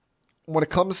when it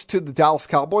comes to the Dallas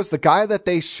Cowboys, the guy that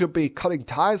they should be cutting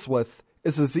ties with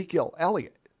is Ezekiel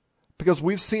Elliott, because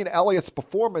we've seen Elliott's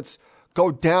performance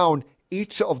go down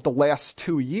each of the last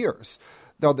 2 years.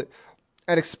 And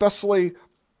especially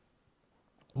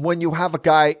when you have a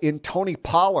guy in Tony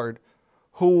Pollard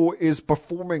who is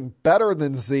performing better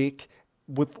than Zeke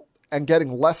and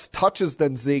getting less touches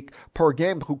than Zeke per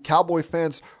game, who Cowboy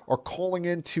fans are calling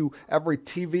into every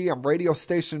TV and radio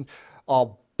station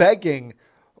begging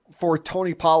for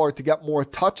Tony Pollard to get more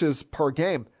touches per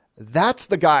game. That's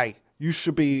the guy you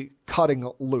should be cutting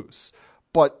loose.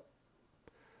 But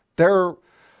they're,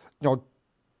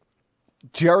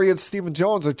 Jerry and Stephen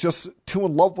Jones are just too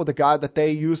in love with a guy that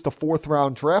they used a 4th overall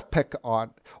draft pick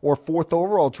on,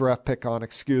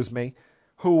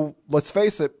 who, let's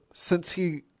face it, since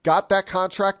he got that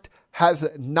contract, has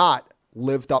not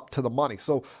lived up to the money.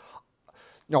 So,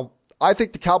 I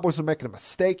think the Cowboys are making a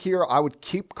mistake here. I would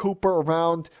keep Cooper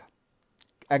around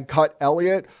and cut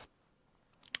Elliott.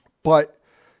 But,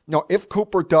 if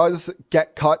Cooper does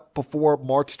get cut before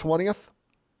March 20th,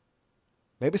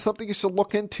 maybe something you should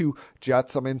look into,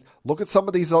 Jets. I mean, look at some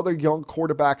of these other young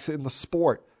quarterbacks in the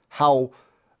sport, how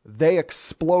they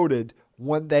exploded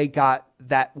when they got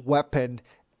that weapon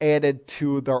added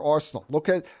to their arsenal. Look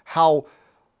at how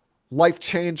life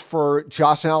changed for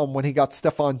Josh Allen when he got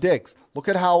Stephon Diggs. Look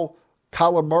at how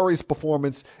Kyler Murray's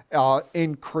performance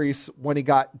increased when he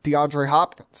got DeAndre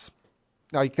Hopkins.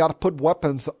 Now, you got to put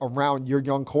weapons around your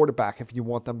young quarterback if you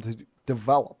want them to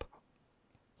develop.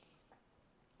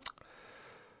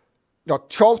 Now,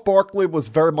 Charles Barkley was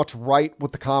very much right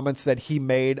with the comments that he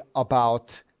made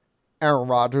about Aaron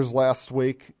Rodgers last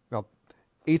week. Now,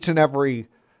 each and every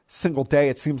single day,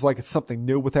 it seems like it's something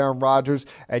new with Aaron Rodgers.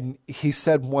 And he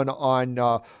said one on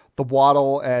the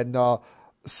Waddle and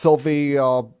Sylvie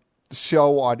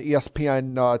show on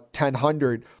ESPN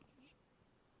 1000.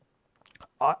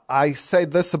 I say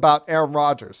this about Aaron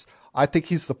Rodgers. I think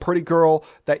he's the pretty girl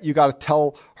that you got to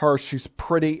tell her she's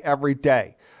pretty every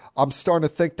day. I'm starting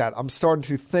to think that. I'm starting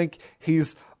to think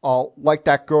he's like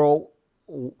that girl.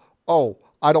 Oh,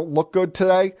 I don't look good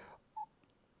today.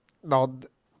 No,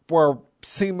 where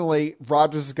seemingly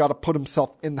Rodgers has got to put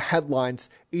himself in the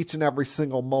headlines each and every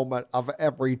single moment of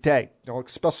every day. You know,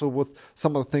 especially with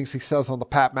some of the things he says on the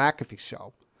Pat McAfee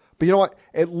show. But you know what?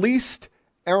 At least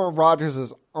Aaron Rodgers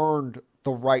has earned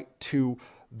the right to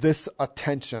this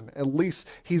attention. At least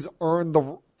he's earned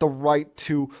the right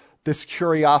to this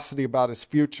curiosity about his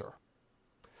future.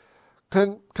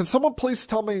 Can someone please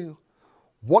tell me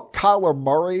what Kyler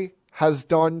Murray has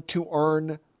done to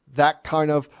earn that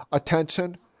kind of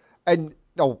attention? And you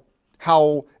know,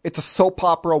 how it's a soap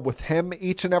opera with him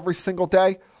each and every single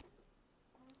day?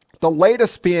 The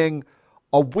latest being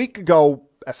a week ago,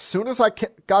 as soon as I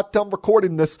got done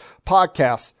recording this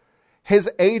podcast, his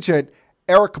agent,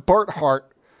 Eric Burkhart,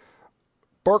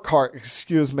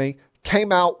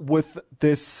 came out with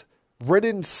this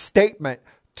written statement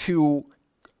to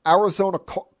Arizona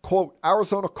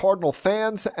Cardinal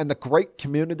fans and the great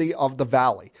community of the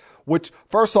Valley. Which,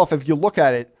 first off, if you look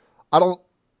at it,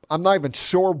 I'm not even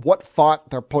sure what font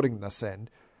they're putting this in.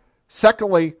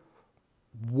 Secondly,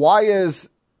 why is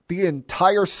the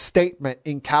entire statement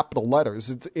in capital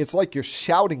letters? It's like you're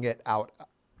shouting it out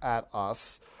at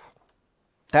us.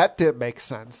 That didn't make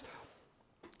sense.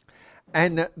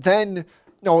 And then,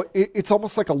 it's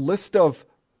almost like a list of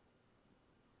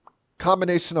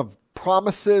combination of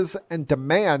promises and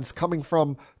demands coming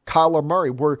from Kyler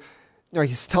Murray, where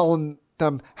he's telling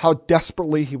them how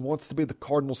desperately he wants to be the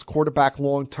Cardinals quarterback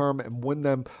long term and win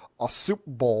them a Super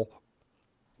Bowl.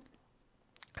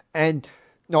 And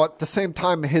at the same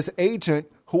time, his agent,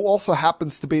 who also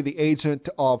happens to be the agent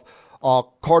of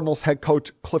Cardinals head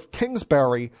coach Cliff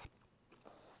Kingsbury,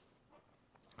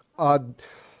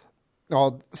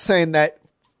 saying that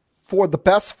for the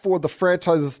best for the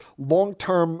franchise's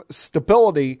long-term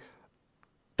stability,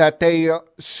 that they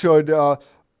should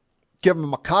give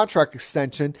him a contract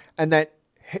extension, and that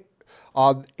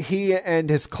he and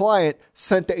his client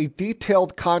sent a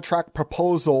detailed contract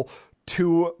proposal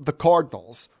to the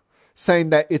Cardinals,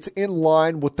 saying that it's in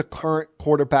line with the current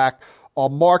quarterback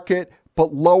market,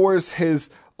 but lowers his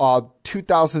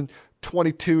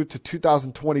 2022 to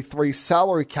 2023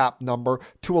 salary cap number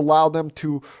to allow them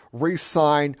to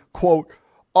re-sign, quote,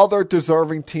 other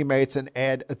deserving teammates and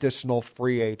add additional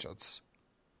free agents.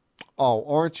 Oh,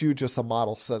 aren't you just a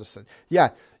model citizen? Yeah,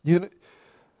 you're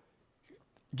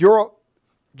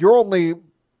only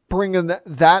bringing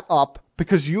that up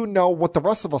because you know what the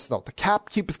rest of us know. The cap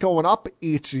keeps going up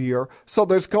each year, so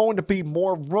there's going to be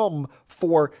more room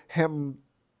for him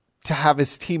to have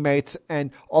his teammates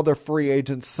and other free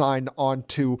agents signed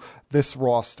onto this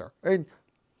roster. And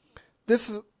this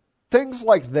is things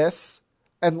like this,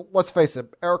 and let's face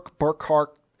it, Eric Burkhart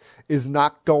is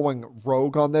not going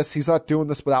rogue on this. He's not doing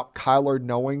this without Kyler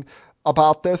knowing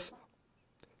about this.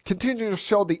 Continue to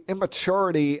show the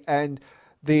immaturity and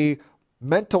the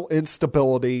mental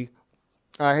instability,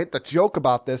 I hate to joke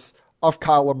about this, of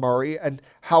Kyler Murray, and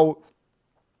how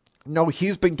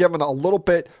he's been given a little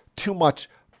bit too much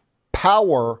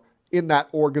power in that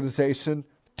organization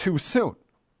too soon.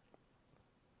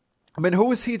 I mean,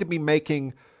 who is he to be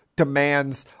making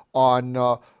demands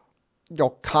on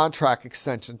contract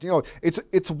extensions?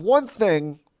 It's one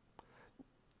thing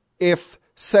if,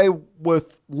 say,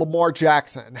 with Lamar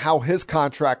Jackson and how his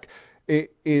contract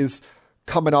is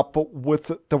coming up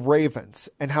with the Ravens,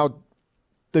 and how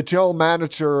the general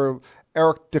manager,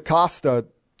 Eric DeCosta,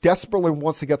 desperately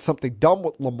wants to get something done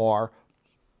with Lamar,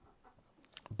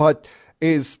 but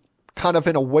is kind of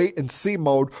in a wait-and-see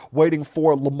mode, waiting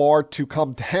for Lamar to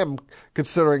come to him,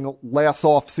 considering last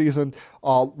offseason,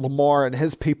 Lamar and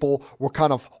his people were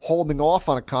kind of holding off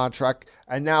on a contract,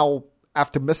 and now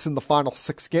after missing the final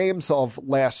 6 games of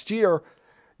last year,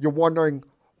 you're wondering,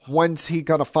 when's he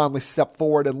going to finally step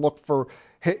forward and look for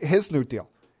his new deal?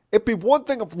 It'd be one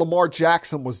thing if Lamar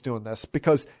Jackson was doing this,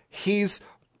 because he's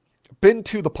been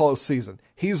to the postseason.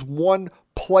 He's won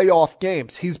playoff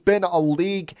games. He's been a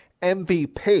league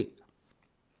MVP.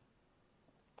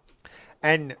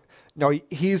 And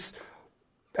he's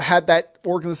had that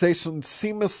organization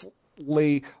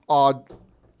seamlessly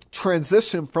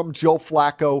transition from Joe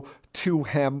Flacco to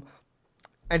him.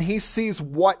 And he sees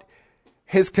what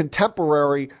his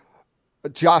contemporary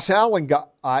Josh Allen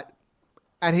got,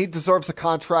 and he deserves a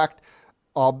contract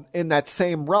in that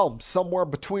same realm, somewhere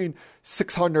between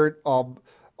 6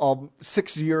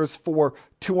 years for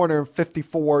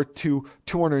 $254 to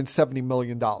 $270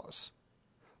 million.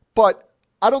 But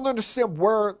I don't understand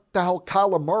where the hell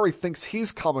Kyler Murray thinks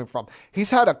he's coming from.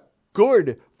 He's had a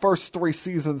good first 3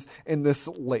 seasons in this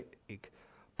league,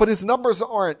 but his numbers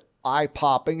aren't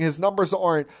eye-popping. His numbers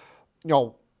aren't,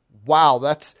 wow,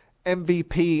 that's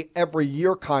MVP every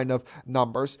year kind of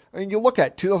numbers. I mean, you look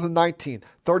at 2019,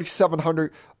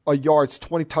 3,700 yards,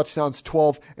 20 touchdowns,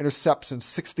 12 interceptions,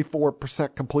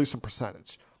 64% completion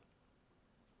percentage.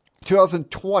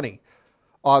 2020,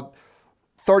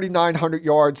 3,900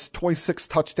 yards, 26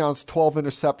 touchdowns, 12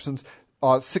 interceptions,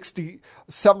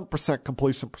 67%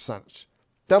 completion percentage.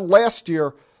 Then last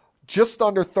year, just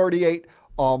under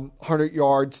 3,800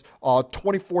 yards,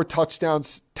 24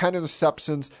 touchdowns, 10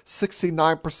 interceptions,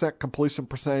 69% completion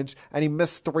percentage, and he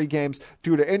missed 3 games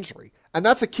due to injury. And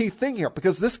that's a key thing here,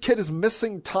 because this kid is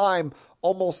missing time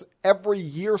almost every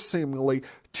year seemingly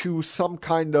to some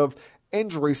kind of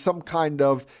injury, some kind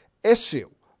of issue.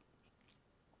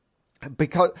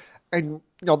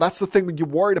 That's the thing that you're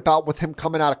worried about with him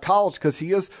coming out of college, because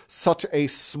he is such a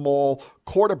small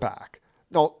quarterback.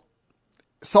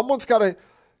 Someone's got to,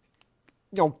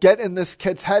 get in this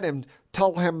kid's head and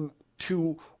tell him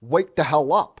to wake the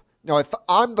hell up. If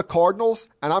I'm the Cardinals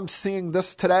and I'm seeing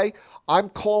this today, I'm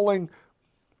calling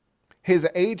his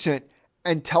agent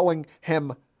and telling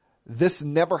him this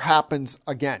never happens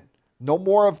again. No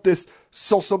more of this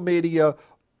social media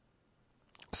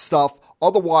stuff.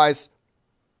 Otherwise,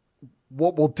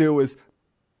 what we'll do is,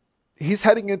 he's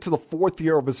heading into the 4th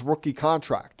year of his rookie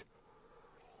contract.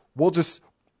 We'll just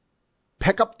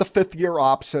pick up the 5th year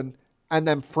option and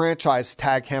then franchise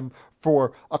tag him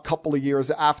for a couple of years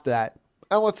after that.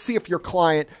 And let's see if your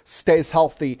client stays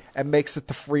healthy and makes it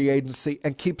to free agency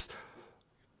and keeps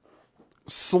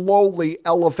slowly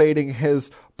elevating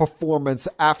his performance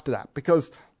after that.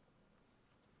 Because,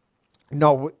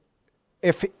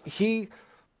 if he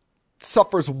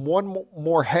suffers one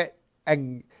more hit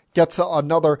and gets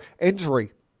another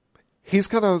injury, he's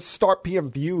going to start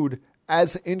being viewed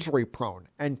as injury prone.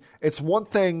 And it's one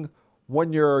thing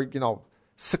when you're,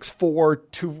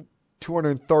 6'4",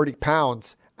 230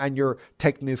 pounds, and you're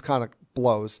taking these kind of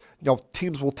blows.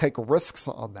 Teams will take risks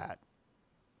on that.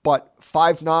 But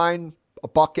 5'9",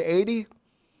 $180,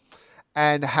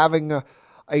 and having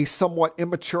a somewhat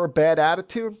immature, bad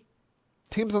attitude,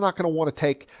 teams are not going to want to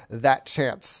take that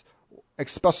chance,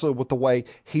 especially with the way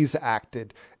he's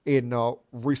acted in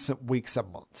recent weeks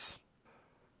and months.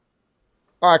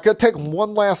 All right, going to take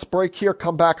one last break here,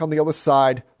 come back on the other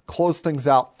side, close things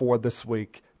out for this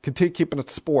week. Continue keeping it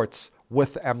sports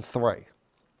with M3.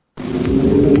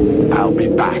 I'll be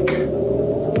back.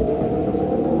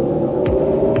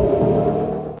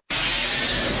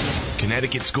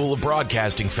 Connecticut School of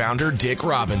Broadcasting founder Dick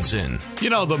Robinson.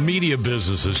 The media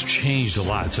business has changed a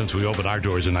lot since we opened our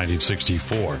doors in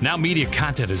 1964. Now media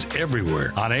content is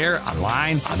everywhere. On air,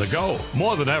 online, on the go.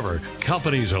 More than ever,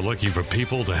 companies are looking for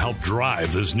people to help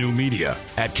drive this new media.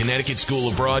 At Connecticut School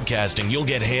of Broadcasting, you'll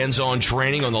get hands-on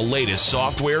training on the latest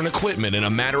software and equipment in a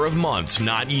matter of months,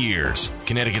 not years.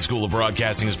 Connecticut School of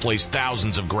Broadcasting has placed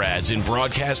thousands of grads in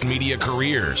broadcast media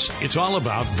careers. It's all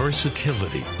about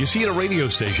versatility. You see, at a radio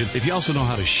station, if you also know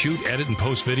how to shoot, edit, and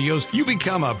post videos, you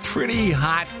become a pretty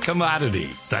hot commodity.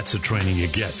 That's the training you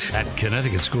get at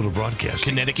Connecticut School of Broadcasting.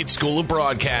 Connecticut School of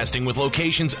Broadcasting, with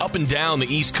locations up and down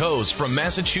the East Coast from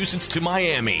Massachusetts to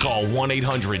Miami. Call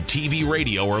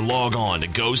 1-800-TV-RADIO or log on to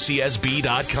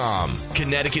GoCSB.com.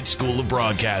 Connecticut School of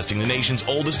Broadcasting, the nation's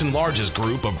oldest and largest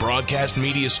group of broadcast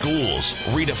media schools,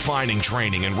 redefining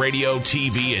training in radio,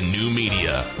 TV, and new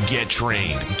media. Get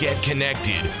trained. Get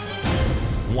connected.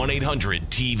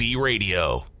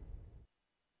 1-800-TV-RADIO.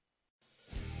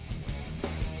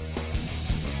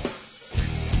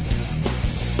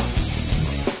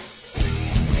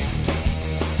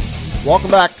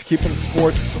 Welcome back to Keeping It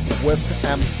Sports with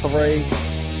M3.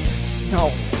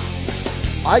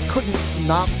 I couldn't,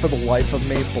 not for the life of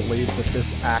me, believe that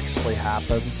this actually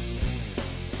happened.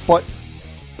 But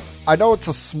I know it's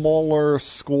a smaller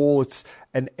school. It's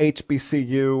an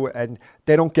HBCU, and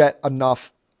they don't get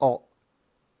enough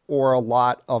or a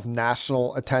lot of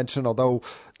national attention, although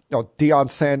Deion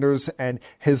Sanders and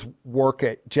his work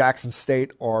at Jackson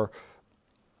State are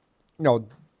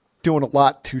doing a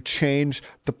lot to change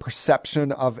the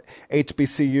perception of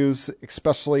HBCUs,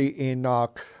 especially in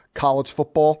college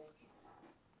football.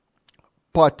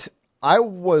 But I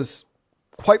was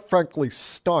quite frankly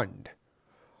stunned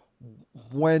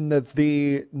when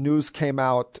the news came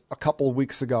out a couple of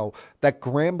weeks ago that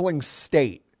Grambling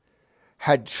State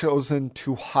had chosen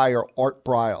to hire Art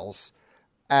Briles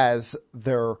as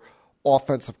their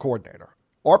offensive coordinator.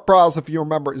 Art Briles, if you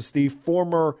remember, is the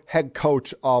former head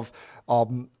coach of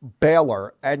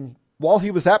Baylor. And while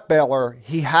he was at Baylor,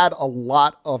 he had a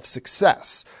lot of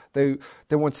success. They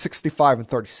won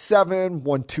 65-37,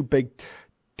 won 2 Big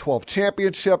 12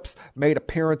 championships, made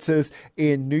appearances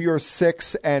in New Year's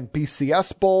Six and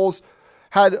BCS Bowls,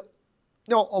 had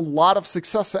a lot of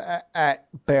success at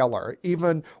Baylor,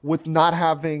 even with not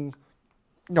having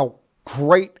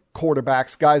great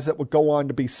quarterbacks, guys that would go on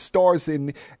to be stars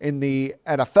in the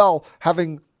NFL,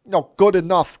 having good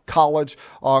enough college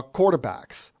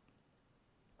quarterbacks,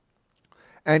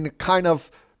 and kind of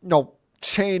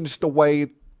changed the way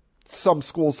some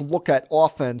schools look at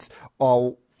offense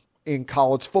in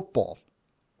college football.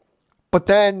 But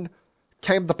then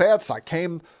came the bad side.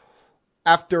 Came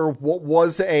after what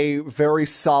was a very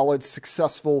solid,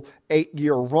 successful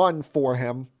 8-year run for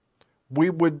him,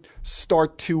 we would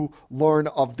start to learn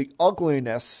of the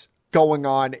ugliness going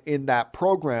on in that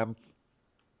program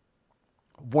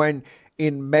when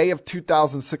in May of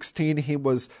 2016 he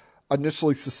was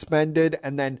initially suspended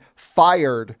and then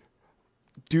fired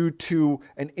due to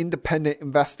an independent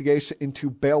investigation into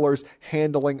Baylor's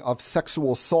handling of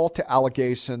sexual assault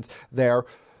allegations there,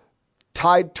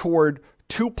 tied toward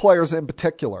 2 players in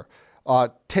particular,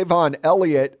 Tavon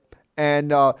Elliott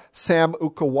and Sam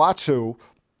Ukawachu.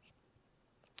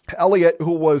 Elliott,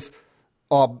 who was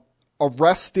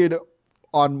arrested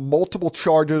on multiple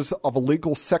charges of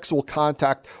illegal sexual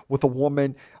contact with a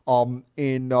woman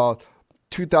in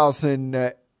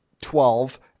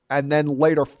 2012, and then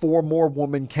later 4 more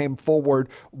women came forward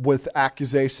with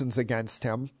accusations against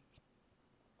him.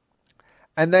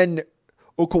 And then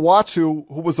Ukawachu,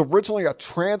 who was originally a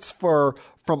transfer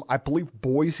from, I believe,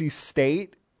 Boise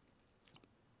State,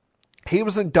 he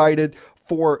was indicted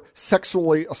for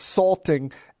sexually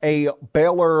assaulting a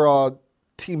Baylor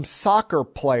team soccer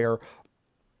player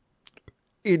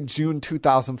in June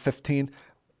 2015.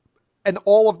 And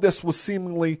all of this was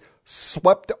seemingly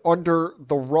swept under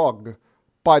the rug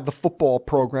by the football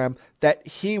program that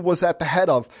he was at the head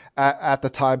of at the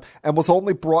time, and was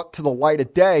only brought to the light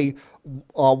of day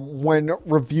when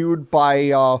reviewed by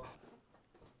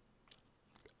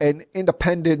an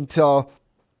independent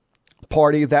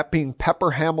party, that being Pepper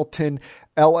Hamilton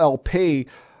LLP,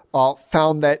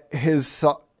 found that his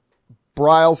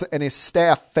Briles and his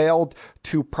staff failed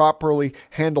to properly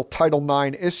handle Title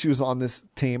IX issues on this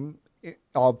team,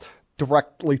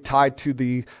 directly tied to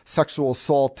the sexual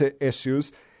assault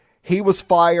issues. He was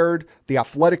fired. The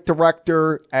athletic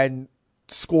director and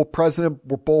school president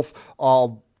were both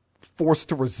forced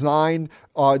to resign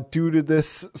due to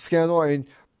this scandal. And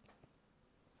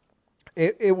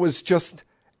it was just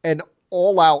an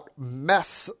all-out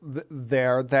mess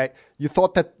there that you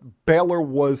thought that Baylor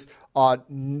was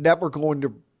never going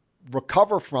to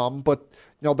recover from, but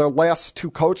their last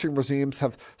 2 coaching regimes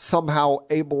have somehow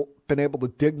been able to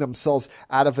dig themselves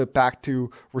out of it back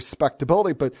to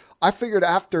respectability. But I figured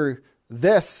after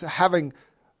this, having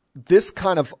this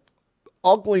kind of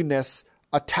ugliness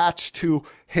attached to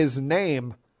his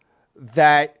name,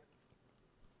 that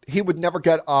he would never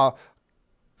get a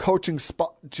coaching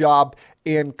job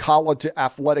in college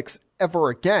athletics ever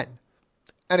again.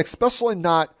 And especially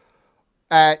not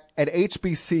at an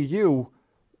HBCU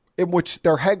in which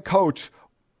their head coach,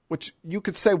 which you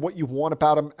could say what you want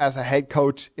about him as a head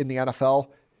coach in the NFL,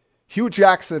 Hugh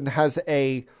Jackson has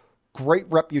a great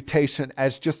reputation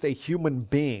as just a human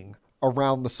being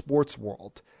around the sports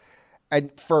world.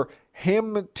 And for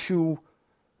him to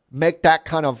make that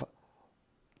kind of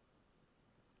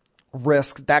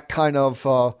risk, that kind of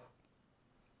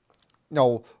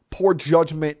poor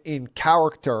judgment in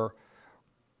character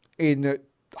in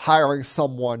hiring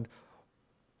someone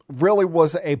really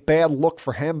was a bad look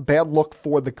for him, bad look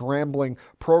for the Grambling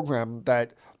program,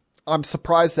 that I'm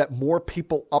surprised that more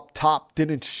people up top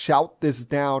didn't shout this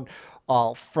down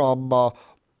from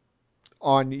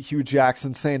on Hugh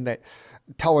Jackson, saying that,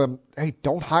 tell him, hey,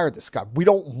 don't hire this guy.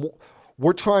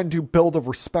 We're trying to build a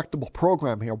respectable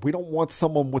program here. We don't want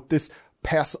someone with this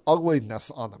past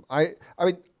ugliness on them. I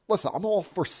mean, listen, I'm all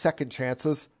for second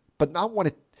chances, but not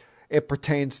when it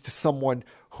pertains to someone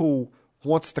who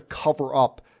wants to cover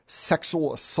up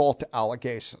sexual assault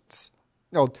allegations.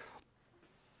 To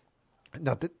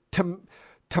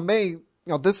me,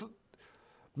 this,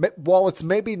 while it's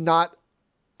maybe not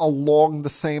along the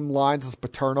same lines as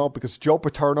Paterno, because Joe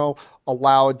Paterno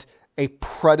allowed a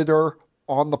predator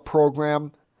on the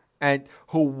program and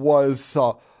who was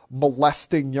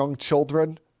molesting young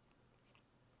children.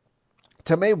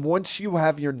 To me, once you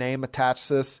have your name attached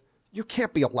to this, you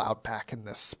can't be allowed back in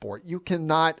this sport. You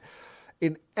cannot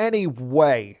in any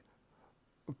way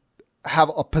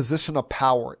have a position of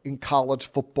power in college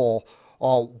football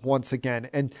once again.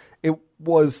 And it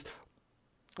was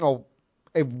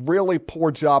a really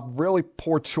poor job, really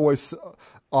poor choice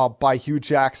by Hugh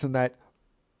Jackson that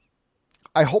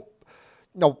I hope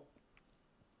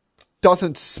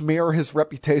doesn't smear his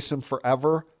reputation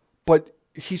forever, but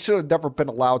he should have never been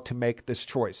allowed to make this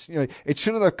choice. It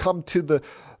shouldn't have come to the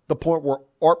point where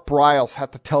Art Briles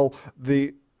had to tell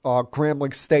the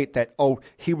Grambling State that,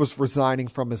 he was resigning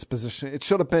from his position. It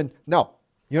should have been, no,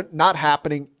 you're not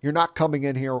happening. You're not coming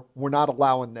in here. We're not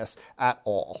allowing this at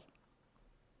all.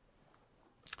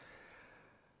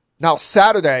 Now,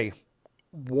 Saturday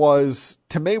was,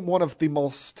 to me, one of the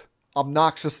most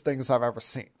obnoxious things I've ever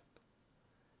seen.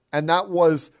 And that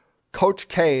was Coach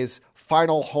K's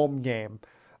final home game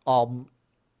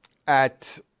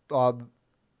at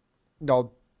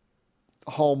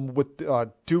home with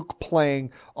Duke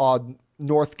playing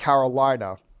North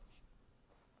Carolina.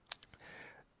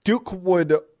 Duke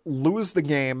would lose the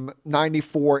game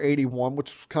 94-81,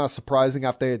 which was kind of surprising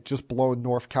after they had just blown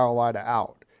North Carolina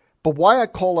out. But why I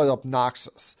call it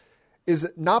obnoxious is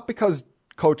not because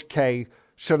Coach K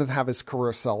shouldn't have his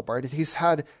career celebrated. He's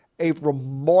had a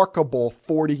remarkable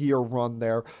 40-year run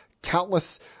there.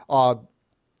 Countless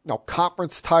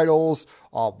conference titles,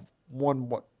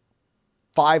 won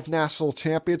 5 national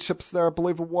championships there, I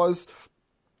believe it was.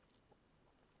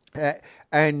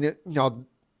 And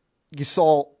you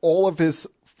saw all of his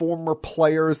former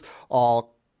players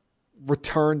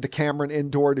return to Cameron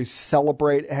Indoor to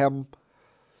celebrate him.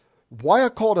 Why I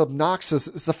call it obnoxious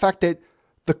is the fact that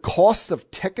the cost of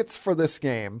tickets for this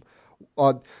game,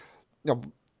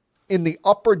 in the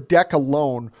upper deck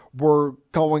alone, were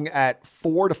going at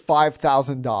 $4,000 to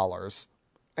 $5,000.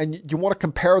 And you want to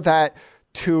compare that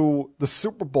to the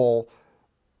Super Bowl.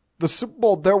 The Super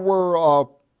Bowl, there were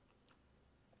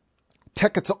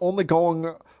tickets only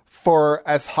going for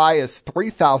as high as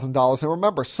 $3,000. And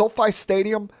remember, SoFi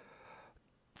Stadium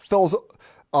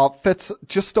fits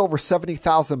just over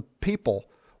 70,000 people,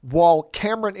 while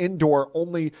Cameron Indoor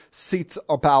only seats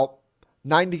about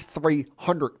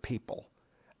 9,300 people.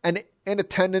 And in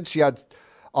attendance, you had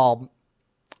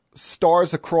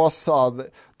stars across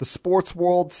the sports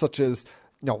world, such as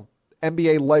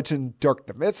NBA legend Dirk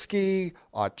Nowitzki,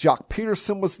 Jock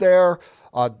Peterson was there,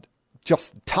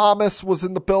 Justin Thomas was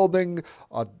in the building,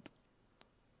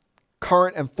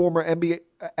 current and former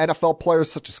NFL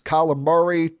players such as Kyler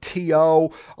Murray,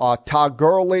 T.O., Todd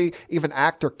Gurley, even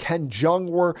actor Ken Jeong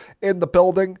were in the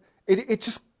building. It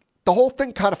just, the whole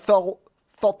thing kind of felt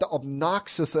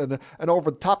obnoxious and over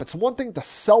the top. It's one thing to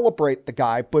celebrate the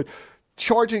guy, but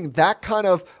charging that kind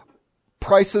of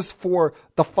prices for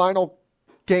the final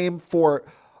game for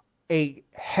a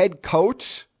head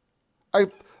coach?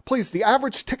 Please, the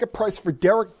average ticket price for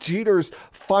Derek Jeter's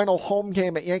final home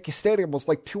game at Yankee Stadium was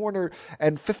like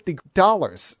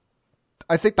 $250.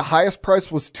 I think the highest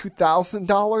price was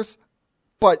 $2,000.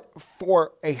 But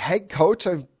for a head coach,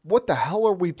 what the hell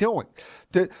are we doing?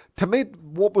 To me,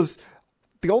 what was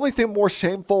the only thing more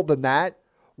shameful than that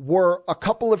were a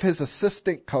couple of his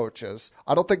assistant coaches.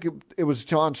 I don't think it was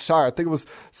John Shire. I think it was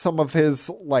some of his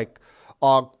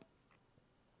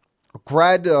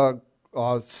grad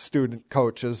student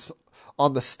coaches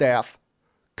on the staff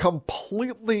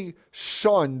completely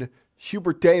shunned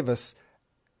Hubert Davis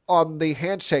on the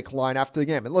handshake line after the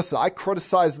game. And listen, I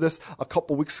criticized this a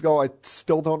couple weeks ago. I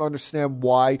still don't understand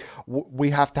why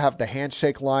we have to have the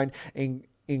handshake line in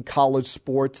college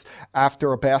sports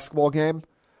after a basketball game.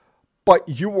 But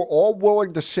you were all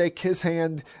willing to shake his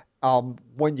hand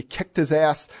when you kicked his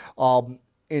ass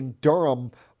in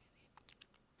Durham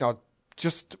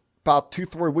just about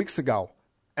 2-3 weeks ago.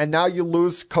 And now you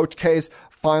lose Coach K's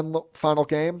final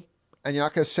game, and you're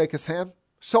not going to shake his hand?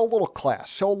 Show a little class.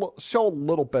 Show a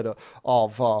little bit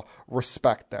of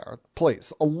respect there.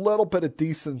 Please. A little bit of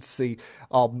decency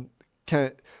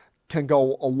can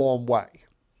go a long way.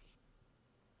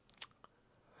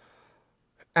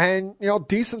 And,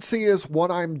 decency is what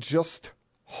I'm just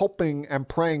hoping and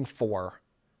praying for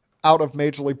out of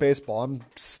Major League Baseball. I'm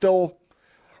still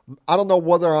I don't know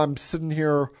whether I'm sitting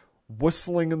here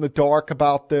whistling in the dark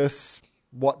about this,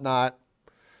 whatnot,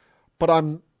 but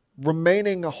I'm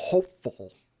remaining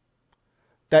hopeful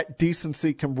that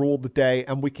decency can rule the day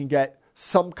and we can get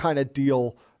some kind of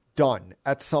deal done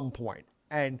at some point.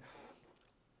 And,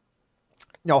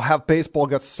 have baseball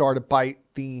get started by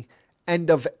the end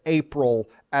of April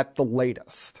at the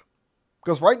latest.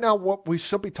 Because right now what we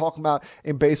should be talking about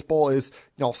in baseball is,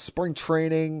 spring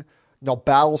training,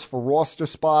 battles for roster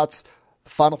spots, the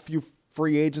final few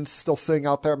free agents still sitting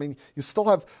out there. I mean, you still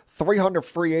have 300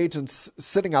 free agents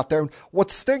sitting out there. And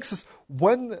what stinks is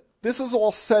when this is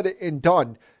all said and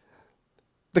done,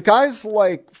 the guys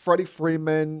like Freddie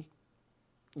Freeman,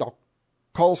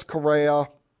 Carlos Correa,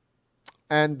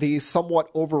 and the somewhat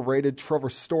overrated Trevor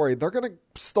Story, they're going to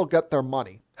still get their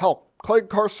money. Hell, Clayton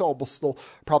Kershaw will still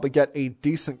probably get a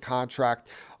decent contract,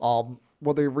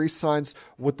 whether he re-signs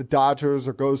with the Dodgers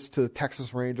or goes to the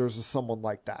Texas Rangers or someone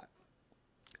like that.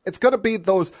 It's going to be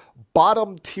those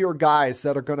bottom tier guys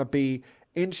that are going to be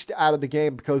inched out of the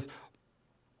game because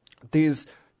these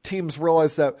teams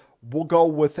realize that we'll go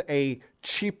with a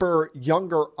cheaper,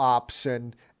 younger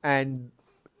option, and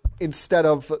instead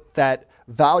of that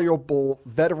valuable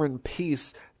veteran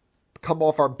piece come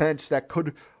off our bench that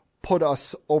could put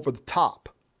us over the top.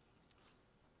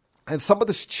 And some of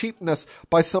this cheapness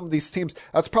by some of these teams,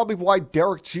 that's probably why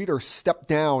Derek Jeter stepped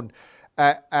down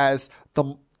as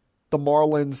the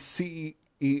Marlins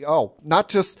CEO. Not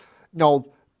just,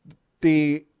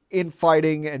 the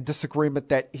infighting and disagreement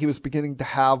that he was beginning to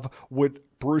have with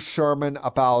Bruce Sherman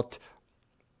about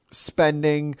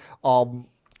spending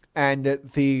and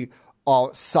the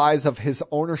size of his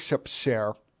ownership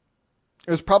share.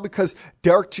 It was probably because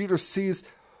Derek Jeter sees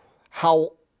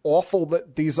how awful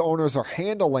that these owners are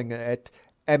handling it,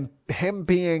 and him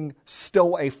being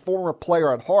still a former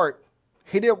player at heart,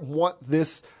 he didn't want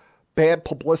this bad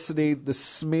publicity, the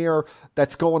smear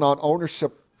that's going on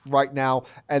ownership right now,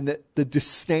 and the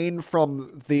disdain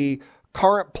from the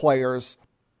current players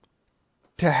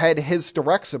to head his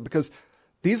direction. Because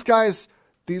these guys,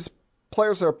 these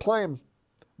players that are playing,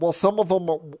 well, some of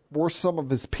them were some of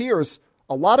his peers.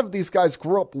 A lot of these guys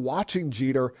grew up watching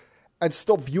Jeter and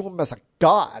still view him as a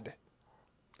god.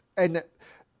 And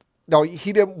no,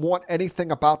 he didn't want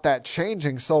anything about that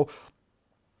changing. So,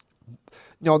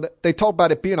 they talk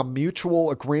about it being a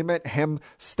mutual agreement, him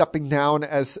stepping down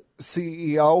as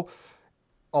CEO.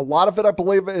 A lot of it, I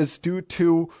believe, is due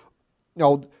to,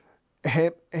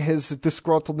 his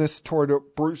disgruntledness toward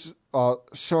Bruce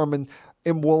Sherman,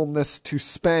 unwillingness to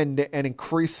spend an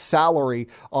increased salary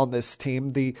on this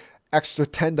team, the extra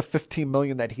 10 to 15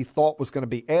 million that he thought was going to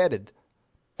be added.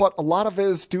 But a lot of it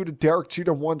is due to Derek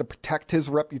Jeter wanting to protect his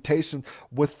reputation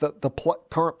with the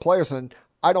current players, and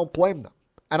I don't blame them.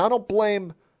 And I don't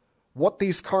blame what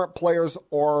these current players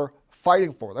are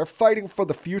fighting for. They're fighting for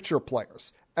the future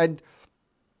players. And,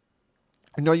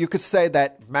 you could say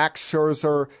that Max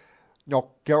Scherzer,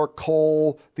 Garrett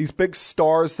Cole, these big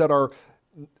stars that are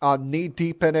knee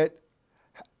deep in it,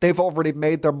 they've already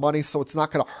made their money, so it's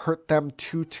not going to hurt them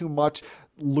too much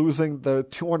losing the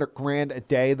 $200,000 a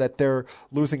day that they're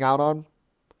losing out on.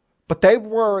 But they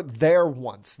were there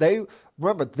once. They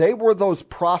were those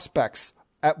prospects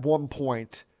at one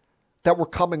point that were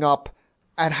coming up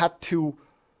and had to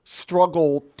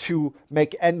struggle to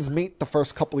make ends meet the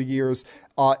first couple of years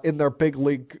in their big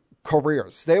league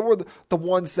careers. They were the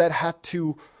ones that had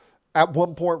to, at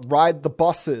one point, ride the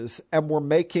buses and were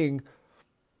making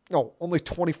only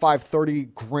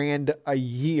 $25,000-$30,000 a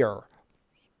year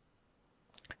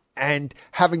and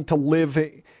having to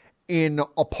live in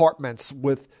apartments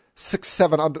with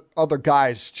 6-7 other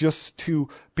guys just to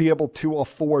be able to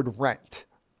afford rent.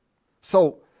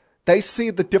 So they see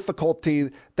the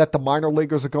difficulty that the minor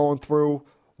leaguers are going through,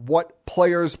 what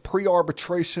players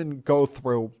pre-arbitration go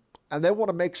through, and they want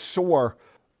to make sure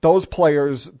those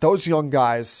players, those young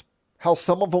guys, hell,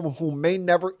 some of them who may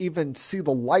never even see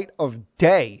the light of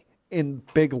day in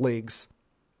big leagues,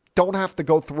 don't have to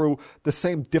go through the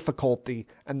same difficulty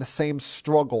and the same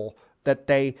struggle that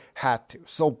they had to.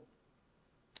 So,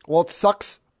 well, it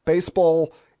sucks.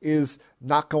 Baseball is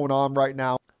not going on right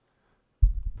now.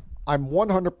 I'm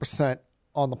 100%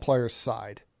 on the players'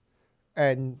 side.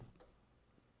 And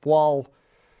while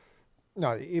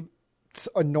it's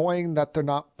annoying that they're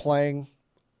not playing,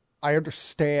 I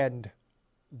understand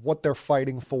what they're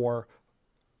fighting for.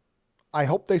 I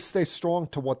hope they stay strong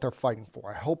to what they're fighting for.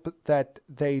 I hope that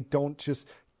they don't just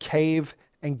cave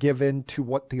and give in to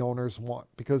what the owners want.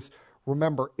 Because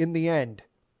remember, in the end,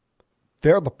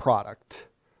 they're the product.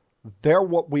 They're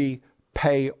what we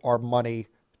pay our money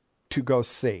to go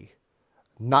see,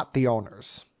 not the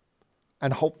owners.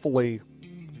 And hopefully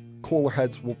cooler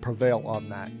heads will prevail on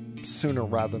that sooner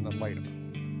rather than later.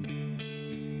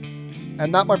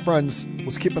 And that, my friends,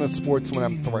 was Keeping It Sports with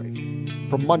M3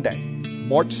 for Monday,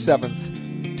 March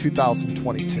 7th,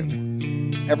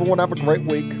 2022. Everyone have a great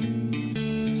week.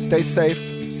 Stay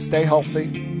safe, stay healthy,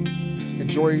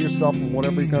 enjoy yourself and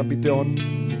whatever you're going to be doing.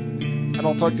 And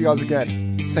I'll talk to you guys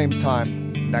again, same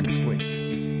time next week.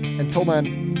 Until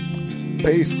then,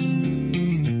 peace.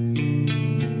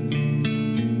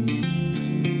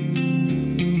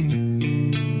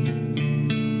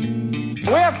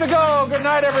 We have to go. Good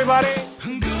night, everybody.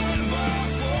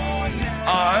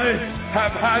 I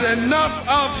have had enough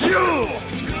of you!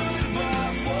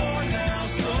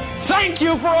 Thank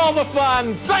you for all the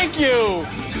fun. Thank you.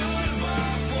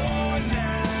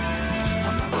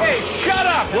 Hey, shut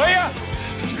up, will ya?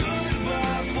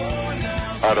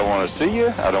 I don't want to see you,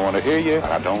 I don't want to hear you,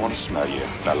 I don't want to smell you.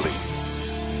 Now leave.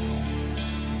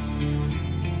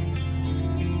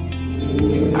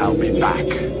 I'll be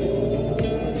back.